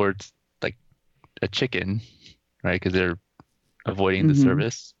leaning me towards like a chicken, right? Because they're avoiding the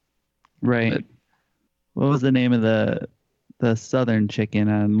service. Right. But what was the name of the southern chicken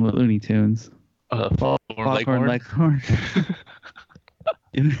on Looney Tunes? Foghorn Leghorn.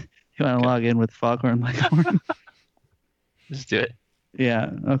 You want to log in with Foghorn Leghorn? Just do it.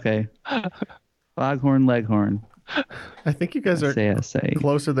 Yeah, okay. Foghorn Leghorn. I think you guys are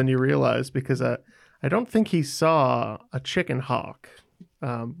closer than you realize because I don't think he saw a chicken hawk.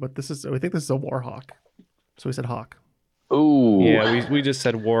 But we think this is a war hawk. So we said hawk. Oh. Yeah, we just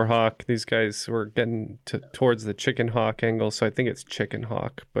said war hawk. These guys were getting towards the chicken hawk angle, so I think it's chicken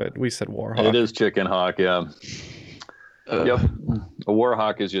hawk, but we said war hawk. It is chicken hawk, yeah. Yep. A war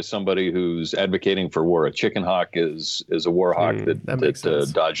hawk is just somebody who's advocating for war. A chicken hawk is a war hawk that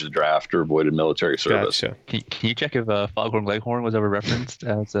dodged the draft or avoided military service. Gotcha. Can you check if Foghorn Leghorn was ever referenced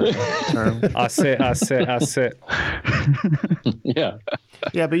as a term? I sit. Yeah.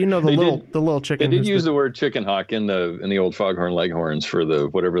 Yeah, but you know the little chicken. They did use the word chicken hawk in the old Foghorn Leghorns for the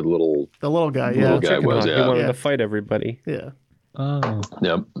little guy. Yeah, guy was. He wanted to fight everybody. Yeah. Oh.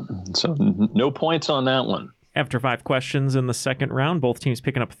 Yep. So no points on that one. After 5 questions in the second round, both teams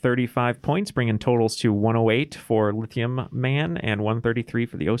picking up 35 points, bringing totals to 108 for Lithium Man and 133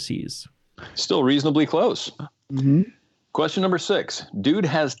 for the OCs. Still reasonably close. Mm-hmm. Question number 6. Dude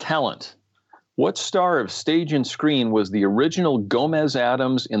has talent. What star of stage and screen was the original Gomez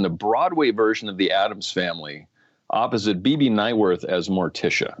Addams in the Broadway version of The Addams Family, opposite Bebe Neuwirth as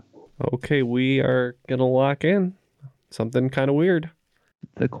Morticia? Okay, we are going to lock in. Something kind of weird.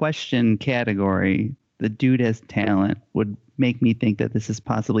 The question category, the dude has talent, would make me think that this is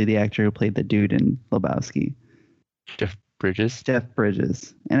possibly the actor who played the dude in Lebowski. Jeff Bridges.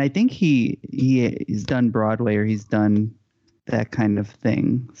 And I think he's done Broadway or he's done that kind of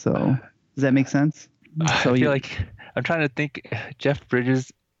thing. So does that make sense? I feel like I'm trying to think. Jeff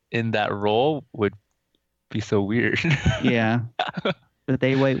Bridges in that role would be so weird. Yeah. But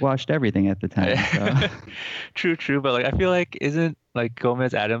they whitewashed everything at the time. So. True. But like, I feel like isn't like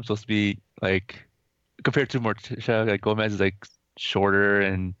Gomez Addams supposed to be like compared to Morticia? Like Gomez is like shorter,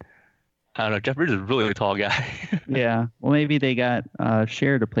 and I don't know. Jeff Bridges is a really tall guy. Yeah. Well, maybe they got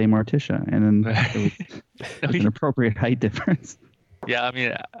Cher to play Morticia, and then it was an appropriate height difference. Yeah, I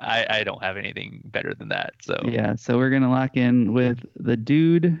mean, I don't have anything better than that. So yeah, so we're gonna lock in with the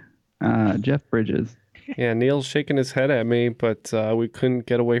dude, Jeff Bridges. Yeah, Neil's shaking his head at me, but we couldn't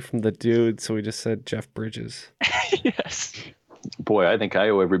get away from the dude, so we just said Jeff Bridges. Yes. Boy, I think I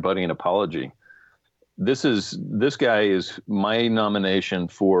owe everybody an apology. This guy is my nomination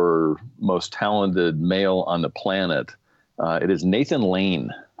for most talented male on the planet. It is Nathan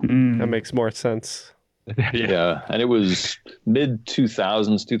Lane. That makes more sense. Yeah, and it was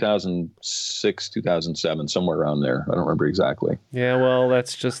mid-2000s, 2006, 2007, somewhere around there. I don't remember exactly. Yeah, well,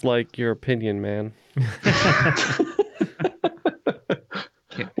 that's just like your opinion, man.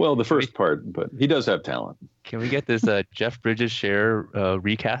 Well, the first part, but he does have talent. Can we get this Jeff Bridges Cher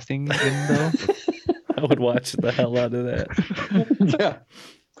recasting in, though? I would watch the hell out of that. Yeah.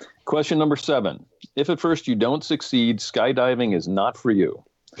 Question number 7. If at first you don't succeed, skydiving is not for you.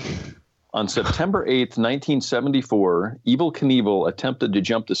 On September 8th, 1974, Evel Knievel attempted to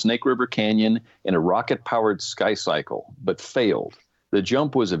jump the Snake River Canyon in a rocket-powered sky cycle, but failed. The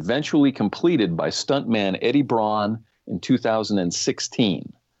jump was eventually completed by stuntman Eddie Braun in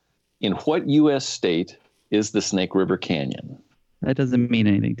 2016. In what U.S. state is the Snake River Canyon? That doesn't mean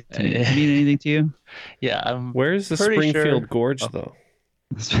anything to me. Does it mean anything to you? Yeah, Where's the pretty Springfield sure- Gorge, though?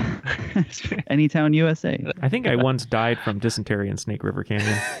 Anytown, USA. I think I once died from dysentery in Snake River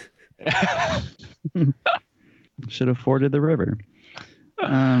Canyon. Should have forded the river.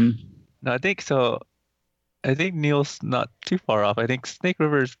 No, I think so. I think Neil's not too far off. I think Snake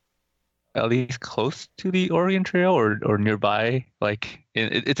River is at least close to the Oregon Trail or nearby. Like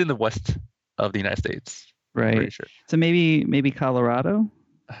it's in the west of the United States. I'm Right. pretty sure. So maybe Colorado.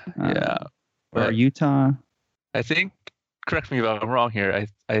 Yeah. Or But Utah. I think, correct me if I'm wrong here.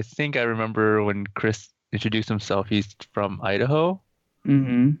 I think I remember when Chris introduced himself, he's from Idaho.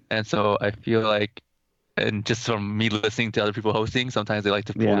 Mm-hmm. And so I feel like, and just from me listening to other people hosting, sometimes they like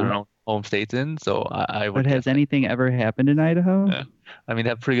to pull Yeah. their own home states in. So I would But has anything ever happened in Idaho? Yeah. I mean, they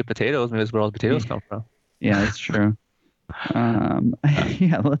have pretty good potatoes. Maybe that's where all the potatoes come from. Yeah, that's true.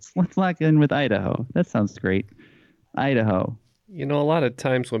 Yeah, let's lock in with Idaho. That sounds great. Idaho. You know, a lot of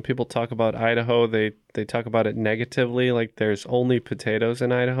times when people talk about Idaho, they talk about it negatively, like there's only potatoes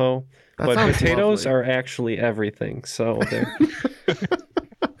in Idaho. That But sounds potatoes lovely. are actually everything. So they're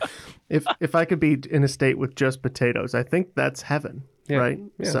If I could be in a state with just potatoes, I think that's heaven, Yeah, right?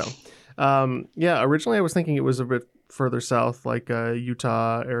 yeah. So, yeah, originally I was thinking it was a bit further south, like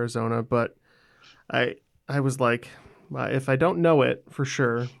Utah, Arizona, but I was like, if I don't know it for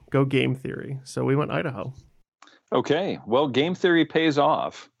sure, go game theory. So we went Idaho. Okay, well, game theory pays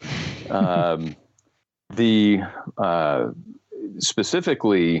off.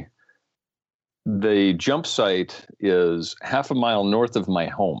 Specifically, the jump site is half a mile north of my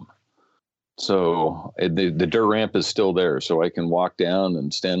home. So the dirt ramp is still there, so I can walk down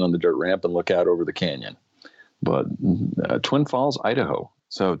and stand on the dirt ramp and look out over the canyon. But Twin Falls, Idaho.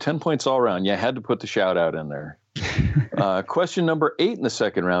 So 10 points all around. Yeah, I had to put the shout out in there. Question number 8 in the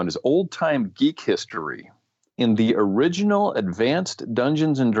second round is old-time geek history. In the original Advanced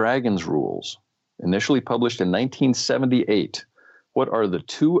Dungeons and Dragons rules, initially published in 1978, what are the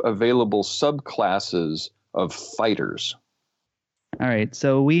 2 available subclasses of fighters? All right,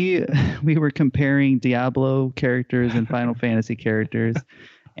 so we were comparing Diablo characters and Final Fantasy characters,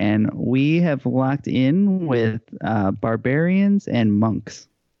 and we have locked in with barbarians and monks.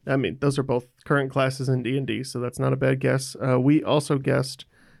 I mean, those are both current classes in D&D, so that's not a bad guess. We also guessed,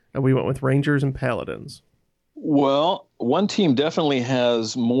 we went with rangers and paladins. Well, one team definitely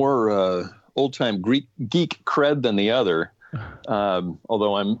has more old-time geek cred than the other,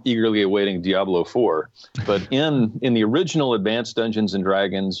 although I'm eagerly awaiting Diablo 4. But in the original Advanced Dungeons and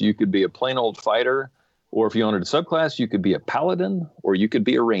Dragons, you could be a plain old fighter, or if you wanted a subclass, you could be a paladin, or you could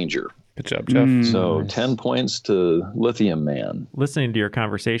be a ranger. Good job, Jeff. So 10 points to Lithium Man. Listening to your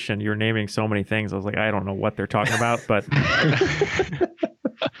conversation, you're naming so many things. I was like, I don't know what they're talking about, but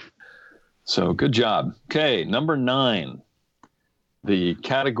So good job. Okay, number 9. The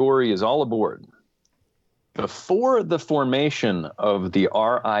category is all aboard. Before the formation of the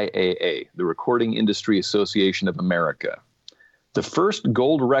RIAA, the Recording Industry Association of America, the first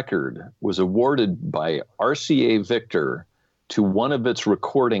gold record was awarded by RCA Victor to one of its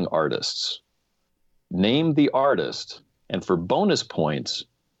recording artists. Name the artist, and for bonus points,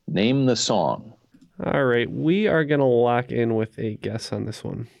 name the song. all right. We are gonna lock in with a guess on this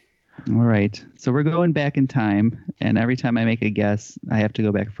one. All right, so we're going back in time, and every time I make a guess, I have to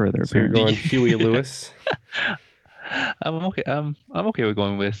go back further. So you're apparently. going Huey Lewis. I'm okay. I'm okay with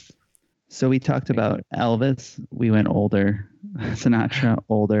going with. So we talked about Elvis. We went older. Sinatra,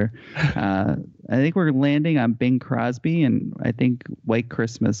 older. I think we're landing on Bing Crosby, and I think White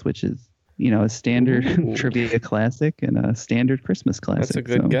Christmas, which is, a standard Ooh. trivia classic and a standard Christmas classic. That's a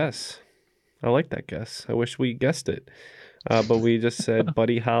good so. guess. I like that guess. I wish we guessed it. But we just said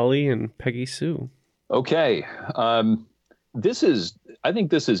Buddy Holly and Peggy Sue. Okay. I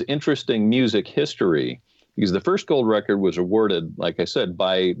think this is interesting music history because the first gold record was awarded, like I said,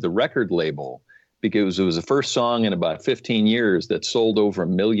 by the record label because it was the first song in about 15 years that sold over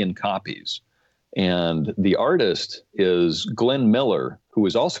 1 million copies. And the artist is Glenn Miller, who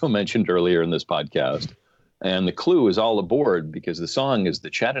was also mentioned earlier in this podcast. And the clue is all aboard because the song is the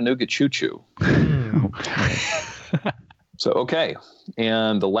Chattanooga Choo Choo. So, okay.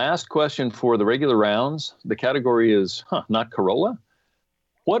 And the last question for the regular rounds, the category is, not Corolla.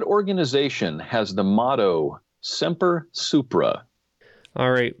 What organization has the motto Semper Supra?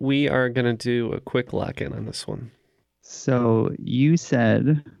 All right. We are going to do a quick lock-in on this one. So you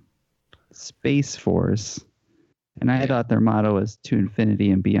said Space Force. And I thought their motto was to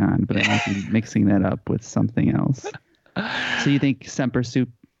infinity and beyond, but I might be mixing that up with something else. So you think Semper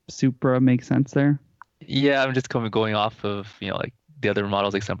Supra makes sense there? Yeah, I'm just going off of, like the other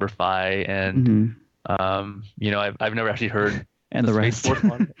models like Semper Fi and, I've never actually heard and the Space rest. Force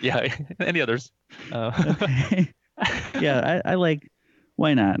one. Yeah, and the others. Okay. Yeah, I like,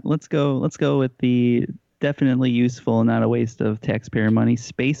 why not? Let's go with the definitely useful, not a waste of taxpayer money,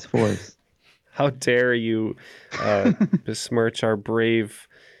 Space Force. How dare you besmirch our brave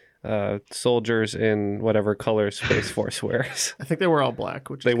soldiers in whatever color Space Force wears? I think they were all black,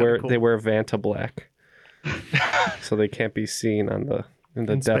 which is cool. They wear Vanta black, so they can't be seen in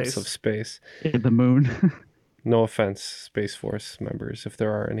the depths of space. In the moon. No offense, Space Force members, if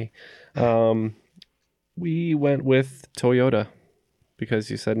there are any. We went with Toyota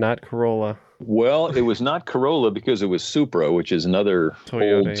because you said not Corolla. Well, it was not Corolla because it was Supra, which is another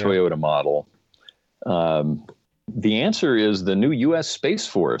old Toyota model. The answer is the new U.S. Space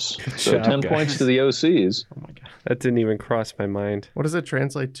Force. So job, 10 guys. points to the OCs. Oh my God. That didn't even cross my mind. What does it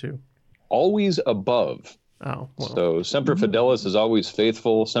translate to? Always above. Oh, well. So Semper Fidelis is always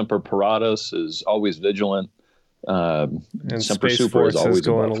faithful. Semper Paratus is always vigilant. And Semper Space Supra Force is always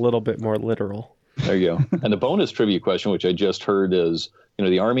going above. a little bit more literal. There you go. And the bonus trivia question, which I just heard, is,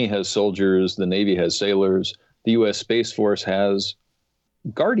 the Army has soldiers, the Navy has sailors, the U.S. Space Force has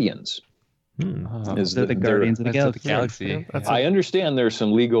guardians. They're the Guardians of the Galaxy. Yeah. I understand there's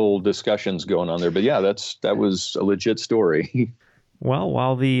some legal discussions going on there, but yeah, that was a legit story. Well,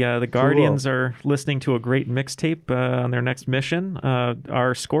 while the Guardians are listening to a great mixtape on their next mission,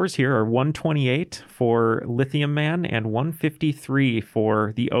 our scores here are 128 for Lithium Man and 153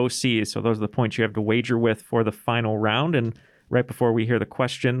 for the OC. So those are the points you have to wager with for the final round. And right before we hear the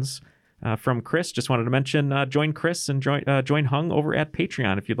questions from Chris, just wanted to mention, join Chris and join Hung over at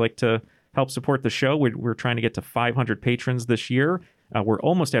Patreon if you'd like to help support the show. We're trying to get to 500 patrons this year. We're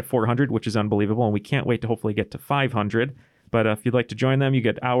almost at 400, which is unbelievable, and we can't wait to hopefully get to 500. But if you'd like to join them, you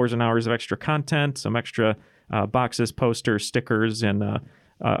get hours and hours of extra content, some extra boxes, posters, stickers, and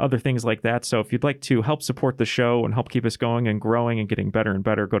other things like that. So if you'd like to help support the show and help keep us going and growing and getting better and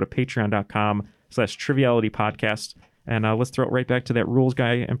better, go to patreon.com/trivialitypodcast. And let's throw it right back to that rules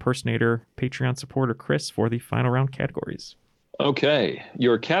guy impersonator, Patreon supporter Chris, for the final round categories. Okay.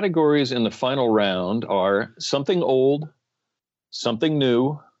 Your categories in the final round are something old, something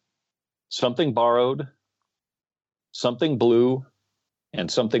new, something borrowed, something blue, and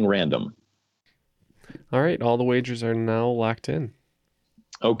something random. All right. All the wagers are now locked in.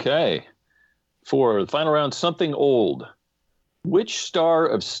 Okay. For the final round, something old. Which star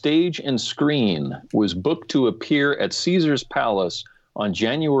of stage and screen was booked to appear at Caesar's Palace on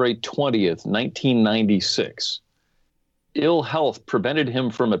January 20th, 1996? Ill health prevented him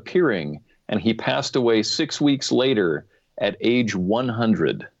from appearing, and he passed away 6 weeks later at age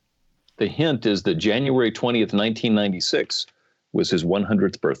 100. The hint is that January 20th, 1996 was his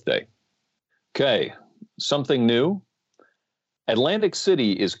 100th birthday. Okay, something new. Atlantic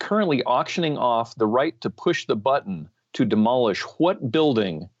City is currently auctioning off the right to push the button to demolish what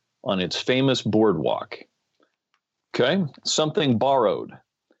building on its famous boardwalk? Okay, something borrowed.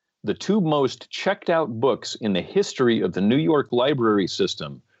 The two most checked out books in the history of the New York library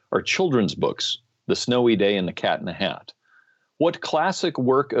system are children's books, The Snowy Day and the Cat in the Hat. What classic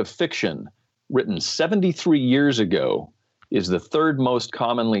work of fiction, written 73 years ago, is the third most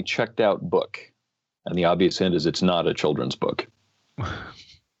commonly checked out book? And the obvious hint is it's not a children's book.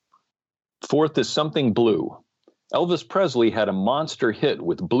 Fourth is something blue. Elvis Presley had a monster hit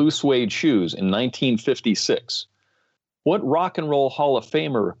with blue suede shoes in 1956. What rock and roll Hall of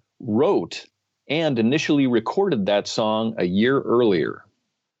Famer wrote and initially recorded that song a year earlier?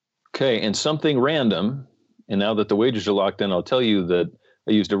 Okay, and something random. And now that the wagers are locked in, I'll tell you that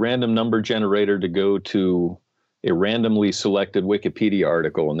I used a random number generator to go to a randomly selected Wikipedia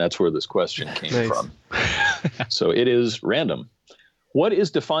article, and that's where this question came from. So it is random. What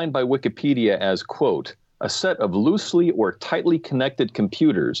is defined by Wikipedia as, quote, a set of loosely or tightly connected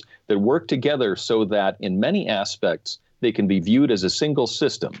computers that work together so that, in many aspects, they can be viewed as a single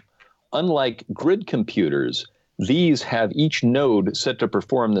system. Unlike grid computers, these have each node set to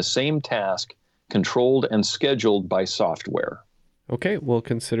perform the same task, controlled and scheduled by software. Okay, we'll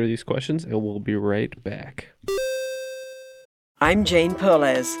consider these questions and we'll be right back. I'm Jane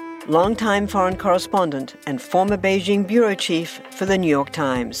Perlez, longtime foreign correspondent and former Beijing bureau chief for the New York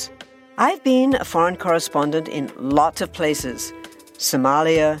Times. I've been a foreign correspondent in lots of places: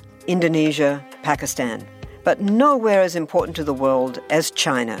 Somalia, Indonesia, Pakistan, but nowhere as important to the world as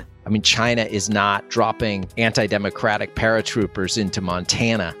China. I mean, China is not dropping anti-democratic paratroopers into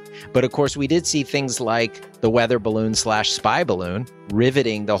Montana. But of course, we did see things like the weather balloon / spy balloon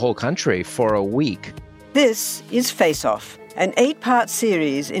riveting the whole country for a week. This is Face Off, an 8-part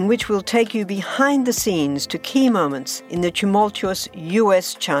series in which we'll take you behind the scenes to key moments in the tumultuous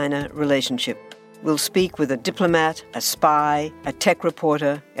US-China relationship. We'll speak with a diplomat, a spy, a tech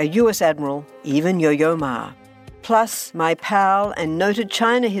reporter, a US admiral, even Yo-Yo Ma. Plus, my pal and noted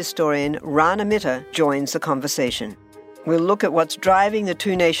China historian Rana Mitter joins the conversation. We'll look at what's driving the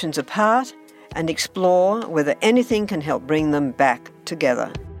two nations apart and explore whether anything can help bring them back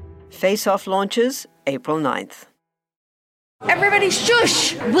together. Face Off launches April 9th. Everybody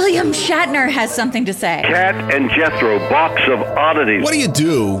shush! William Shatner has something to say. Cat and Jethro, box of oddities. What do you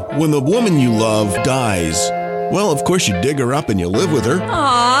do when the woman you love dies? Well, of course you dig her up and you live with her.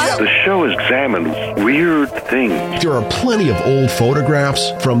 Aww. The show examines weird things. There are plenty of old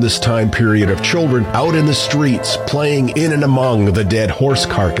photographs from this time period of children out in the streets playing in and among the dead horse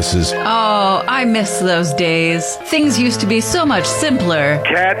carcasses. Oh, I miss those days. Things used to be so much simpler.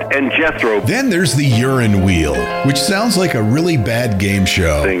 Cat and Jethro. Then there's the urine wheel, which sounds like a really bad game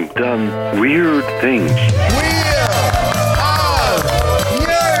show. They've done weird things.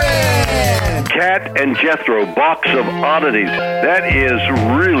 Cat and Jethro, box of oddities. That is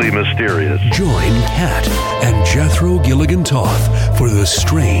really mysterious. Join Kat and Jethro Gilligan Toth for the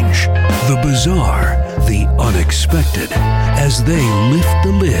strange, the bizarre, the unexpected as they lift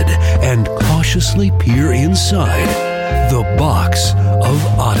the lid and cautiously peer inside the Box of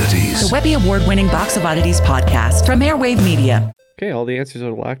Oddities. The Webby Award-winning Box of Oddities podcast from Airwave Media. Okay, all the answers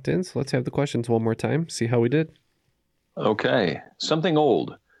are locked in, so let's have the questions one more time, see how we did. Okay, something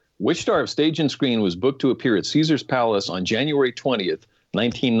old. Which star of stage and screen was booked to appear at Caesar's Palace on January 20th,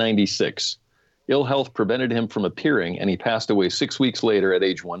 1996? Ill health prevented him from appearing, and he passed away 6 weeks later at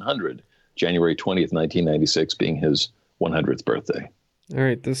age 100, January 20th, 1996 being his 100th birthday. All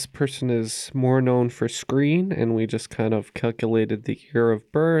right, this person is more known for screen, and we just kind of calculated the year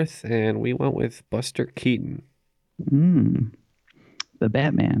of birth, and we went with Buster Keaton. The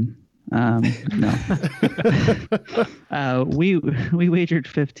Batman. No. We wagered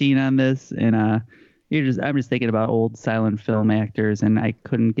 15 on this, and I'm just thinking about old silent film actors, and I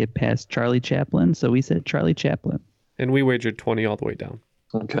couldn't get past Charlie Chaplin, so we said Charlie Chaplin. And we wagered 20 all the way down.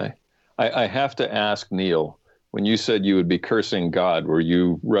 Okay. I have to ask Neil, when you said you would be cursing God, were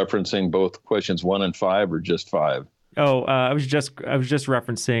you referencing both questions 1 and 5 or just 5? Oh, I was just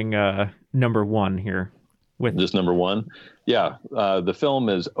referencing number 1 here. With just number 1? Yeah. The film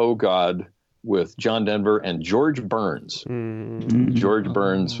is Oh God with John Denver and George Burns. George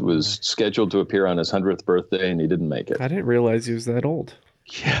Burns was scheduled to appear on his 100th birthday, and he didn't make it. I didn't realize he was that old.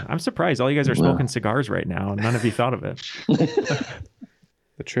 Yeah, I'm surprised. All you guys are smoking cigars right now, and none of you thought of it.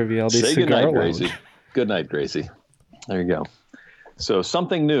 The Triviality Say Cigar good night, Lounge. Gracie. Good night, Gracie. There you go. So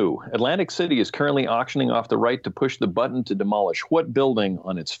something new. Atlantic City is currently auctioning off the right to push the button to demolish what building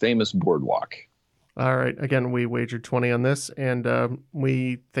on its famous boardwalk? All right. Again, we wagered 20 on this, and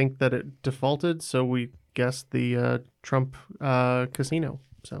we think that it defaulted, so we guessed the Trump casino.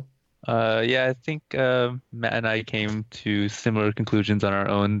 So. Yeah, I think Matt and I came to similar conclusions on our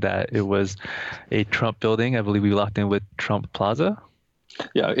own that it was a Trump building. I believe we locked in with Trump Plaza.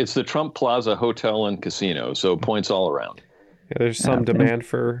 Yeah, it's the Trump Plaza Hotel and Casino, so points all around. Yeah, there's some demand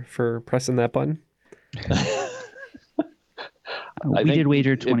for pressing that button. We did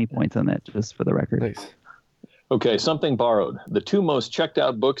wager 20 points on that, just for the record. Nice. Okay, something borrowed. The 2 most checked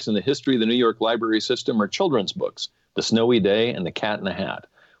out books in the history of the New York library system are children's books, The Snowy Day and The Cat in the Hat.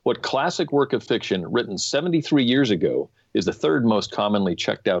 What classic work of fiction written 73 years ago is the 3rd most commonly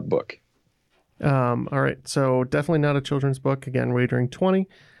checked out book? All right, so definitely not a children's book. Again, wagering 20.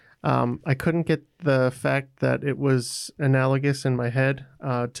 I couldn't get the fact that it was analogous in my head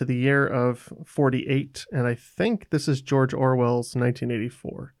to the year of 48, and I think this is George Orwell's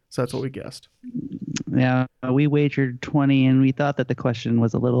 1984. So that's what we guessed. Yeah, we wagered 20, and we thought that the question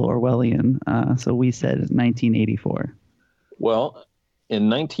was a little Orwellian, so we said 1984. Well,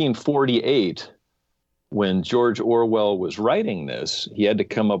 in 1948, when George Orwell was writing this, he had to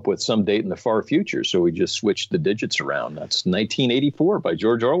come up with some date in the far future, so we just switched the digits around. That's 1984 by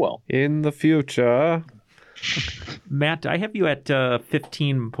George Orwell. In the future. Matt, I have you at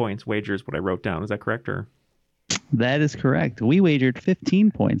 15 points wagers, what I wrote down. Is that correct? Or? That is correct. We wagered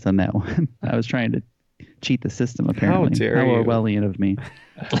 15 points on that one. I was trying to cheat the system, apparently. How dare you. Orwellian of me.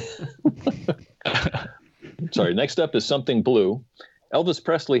 Sorry, next up is something blue. Elvis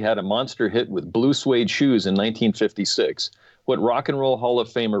Presley had a monster hit with blue suede shoes in 1956. What Rock and Roll Hall of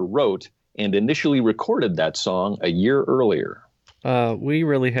Famer wrote and initially recorded that song a year earlier? We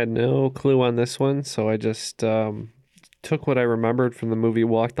really had no clue on this one, so I just took what I remembered from the movie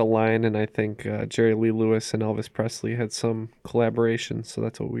Walk the Line, and I think Jerry Lee Lewis and Elvis Presley had some collaboration, so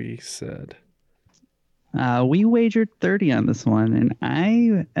that's what we said. We wagered 30 on this one, and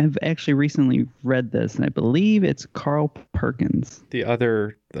I have actually recently read this, and I believe it's Carl Perkins. The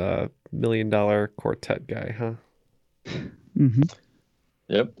other $1 Million Quartet guy, huh? Mm-hmm.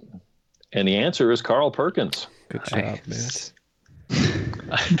 Yep. And the answer is Carl Perkins. Good job, Matt.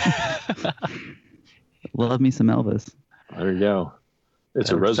 Love me some Elvis. There you go.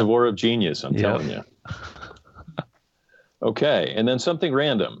 It's a reservoir of genius, I'm telling you. Okay, and then something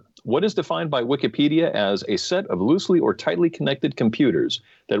random. What is defined by Wikipedia as a set of loosely or tightly connected computers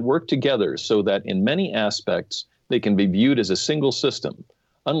that work together so that in many aspects they can be viewed as a single system?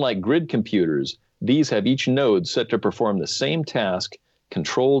 Unlike grid computers, these have each node set to perform the same task,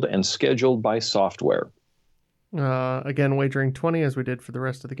 controlled and scheduled by software. Again, wagering 20 as we did for the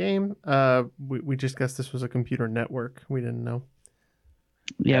rest of the game. We just guessed this was a computer network. We didn't know.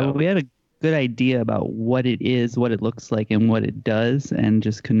 Yeah, well, we had a good idea about what it is, what it looks like, and what it does, and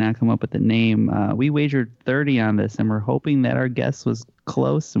just could not come up with a name. We wagered 30 on this, and we're hoping that our guess was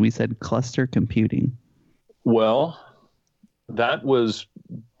close, and we said cluster computing. Well, that was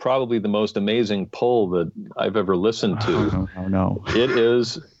probably the most amazing poll that I've ever listened to. Oh, no. It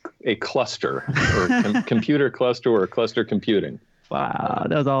is a cluster, or computer cluster, or cluster computing. Wow,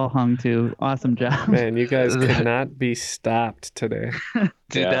 that was all hung to. Awesome job. Man, you guys could not be stopped today.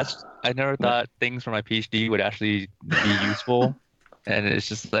 Dude, I never thought things for my PhD would actually be useful. And it's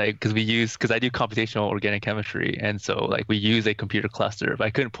just like, because I do computational organic chemistry. And so like we use a computer cluster, but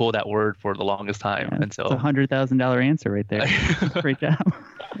I couldn't pull that word for the longest time. Yeah, and so it's a $100,000 answer right there. Great job.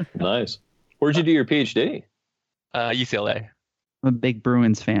 Nice. Where'd you do your PhD? UCLA. I'm a big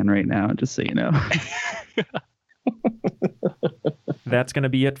Bruins fan right now, just so you know. That's going to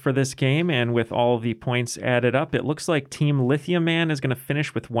be it for this game, and with all the points added up, it looks like Team Lithium Man is going to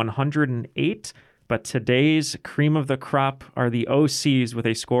finish with 108, but today's cream of the crop are the OCs with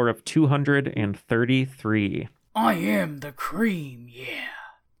a score of 233. I am the cream, yeah.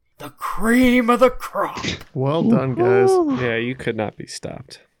 The cream of the crop. Well done, guys. Yeah, you could not be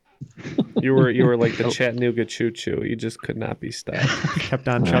stopped. You were like the Chattanooga Choo Choo. You just could not be stopped. Kept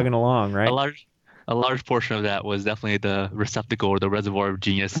on chugging along, right? A large portion of that was definitely the receptacle or the Reservoir of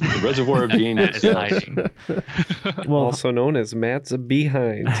Genius. The Reservoir of Genius. Well, also known as Matt's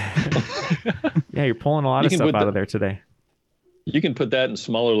behind. Yeah, you're pulling a lot of stuff out of there today. You can put that in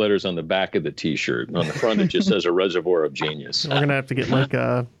smaller letters on the back of the T-shirt. On the front, it just says a Reservoir of Genius. We're gonna have to get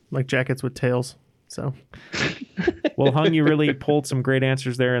like jackets with tails. So, well, Hung, you really pulled some great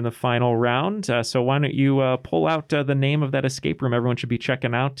answers there in the final round. So why don't you pull out the name of that escape room everyone should be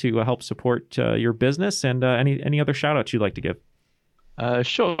checking out to help support your business, and any other shout outs you'd like to give?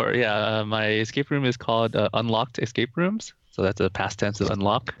 Sure. Yeah. My escape room is called Unlocked Escape Rooms. So that's a past tense of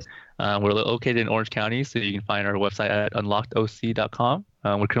unlock. We're located in Orange County, so you can find our website at unlockedoc.com.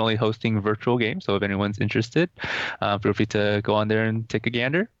 We're currently hosting virtual games, so if anyone's interested, feel free to go on there and take a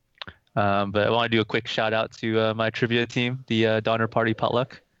gander. But I want to do a quick shout out to my trivia team, the Donner Party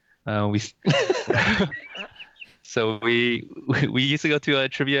Potluck. So we used to go to a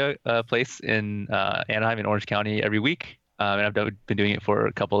trivia place in Anaheim in Orange County every week, and I've been doing it for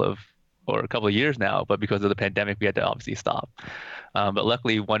a couple of years now. But because of the pandemic, we had to obviously stop. But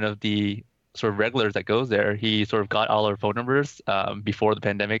luckily, one of the sort of regulars that goes there, he sort of got all our phone numbers before the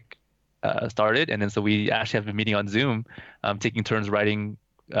pandemic started, and then so we actually have been meeting on Zoom, taking turns writing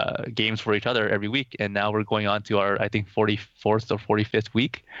games for each other every week, and now we're going on to our, I think, 44th or 45th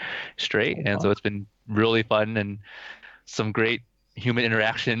week straight. And so it's been really fun and some great human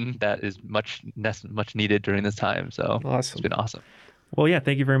interaction that is much needed during this time. So awesome. It's been awesome. Well, yeah,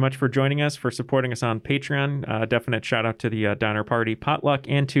 thank you very much for joining us, for supporting us on Patreon. Definite shout out to the Donner Party Potluck,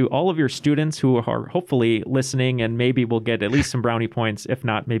 and to all of your students who are hopefully listening, and maybe will get at least some brownie points, if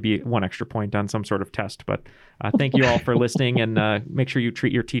not maybe one extra point on some sort of test. But thank you all for listening, and make sure you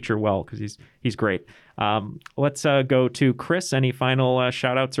treat your teacher well, because he's great. Let's go to Chris. Any final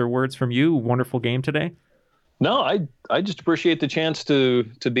shout outs or words from you? Wonderful game today. No, I just appreciate the chance to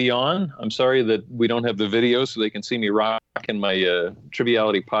be on. I'm sorry that we don't have the video so they can see me rocking my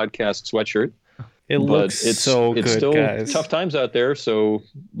Triviality Podcast sweatshirt. It looks so good, it's still guys. Tough times out there, so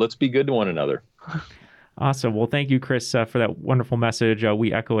let's be good to one another. Awesome. Well, thank you, Chris, for that wonderful message.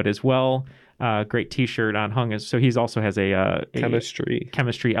 We echo it as well. great T-shirt on Hung. So he also has a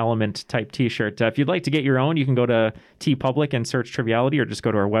chemistry element type T-shirt. If you'd like to get your own, you can go to TeePublic and search Triviality, or just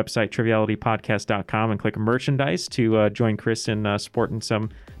go to our website, trivialitypodcast.com, and click merchandise to join Chris in sporting some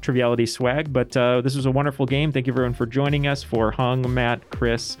Triviality swag. But this was a wonderful game. Thank you everyone for joining us. For Hung, Matt,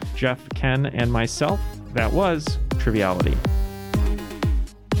 Chris, Jeff, Ken, and myself, that was Triviality.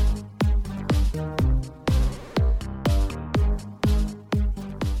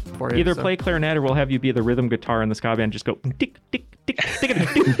 Either play clarinet or we'll have you be the rhythm guitar in the ska band. Just go tick, tick, tick, tick, tick,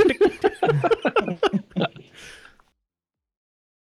 tick, tick.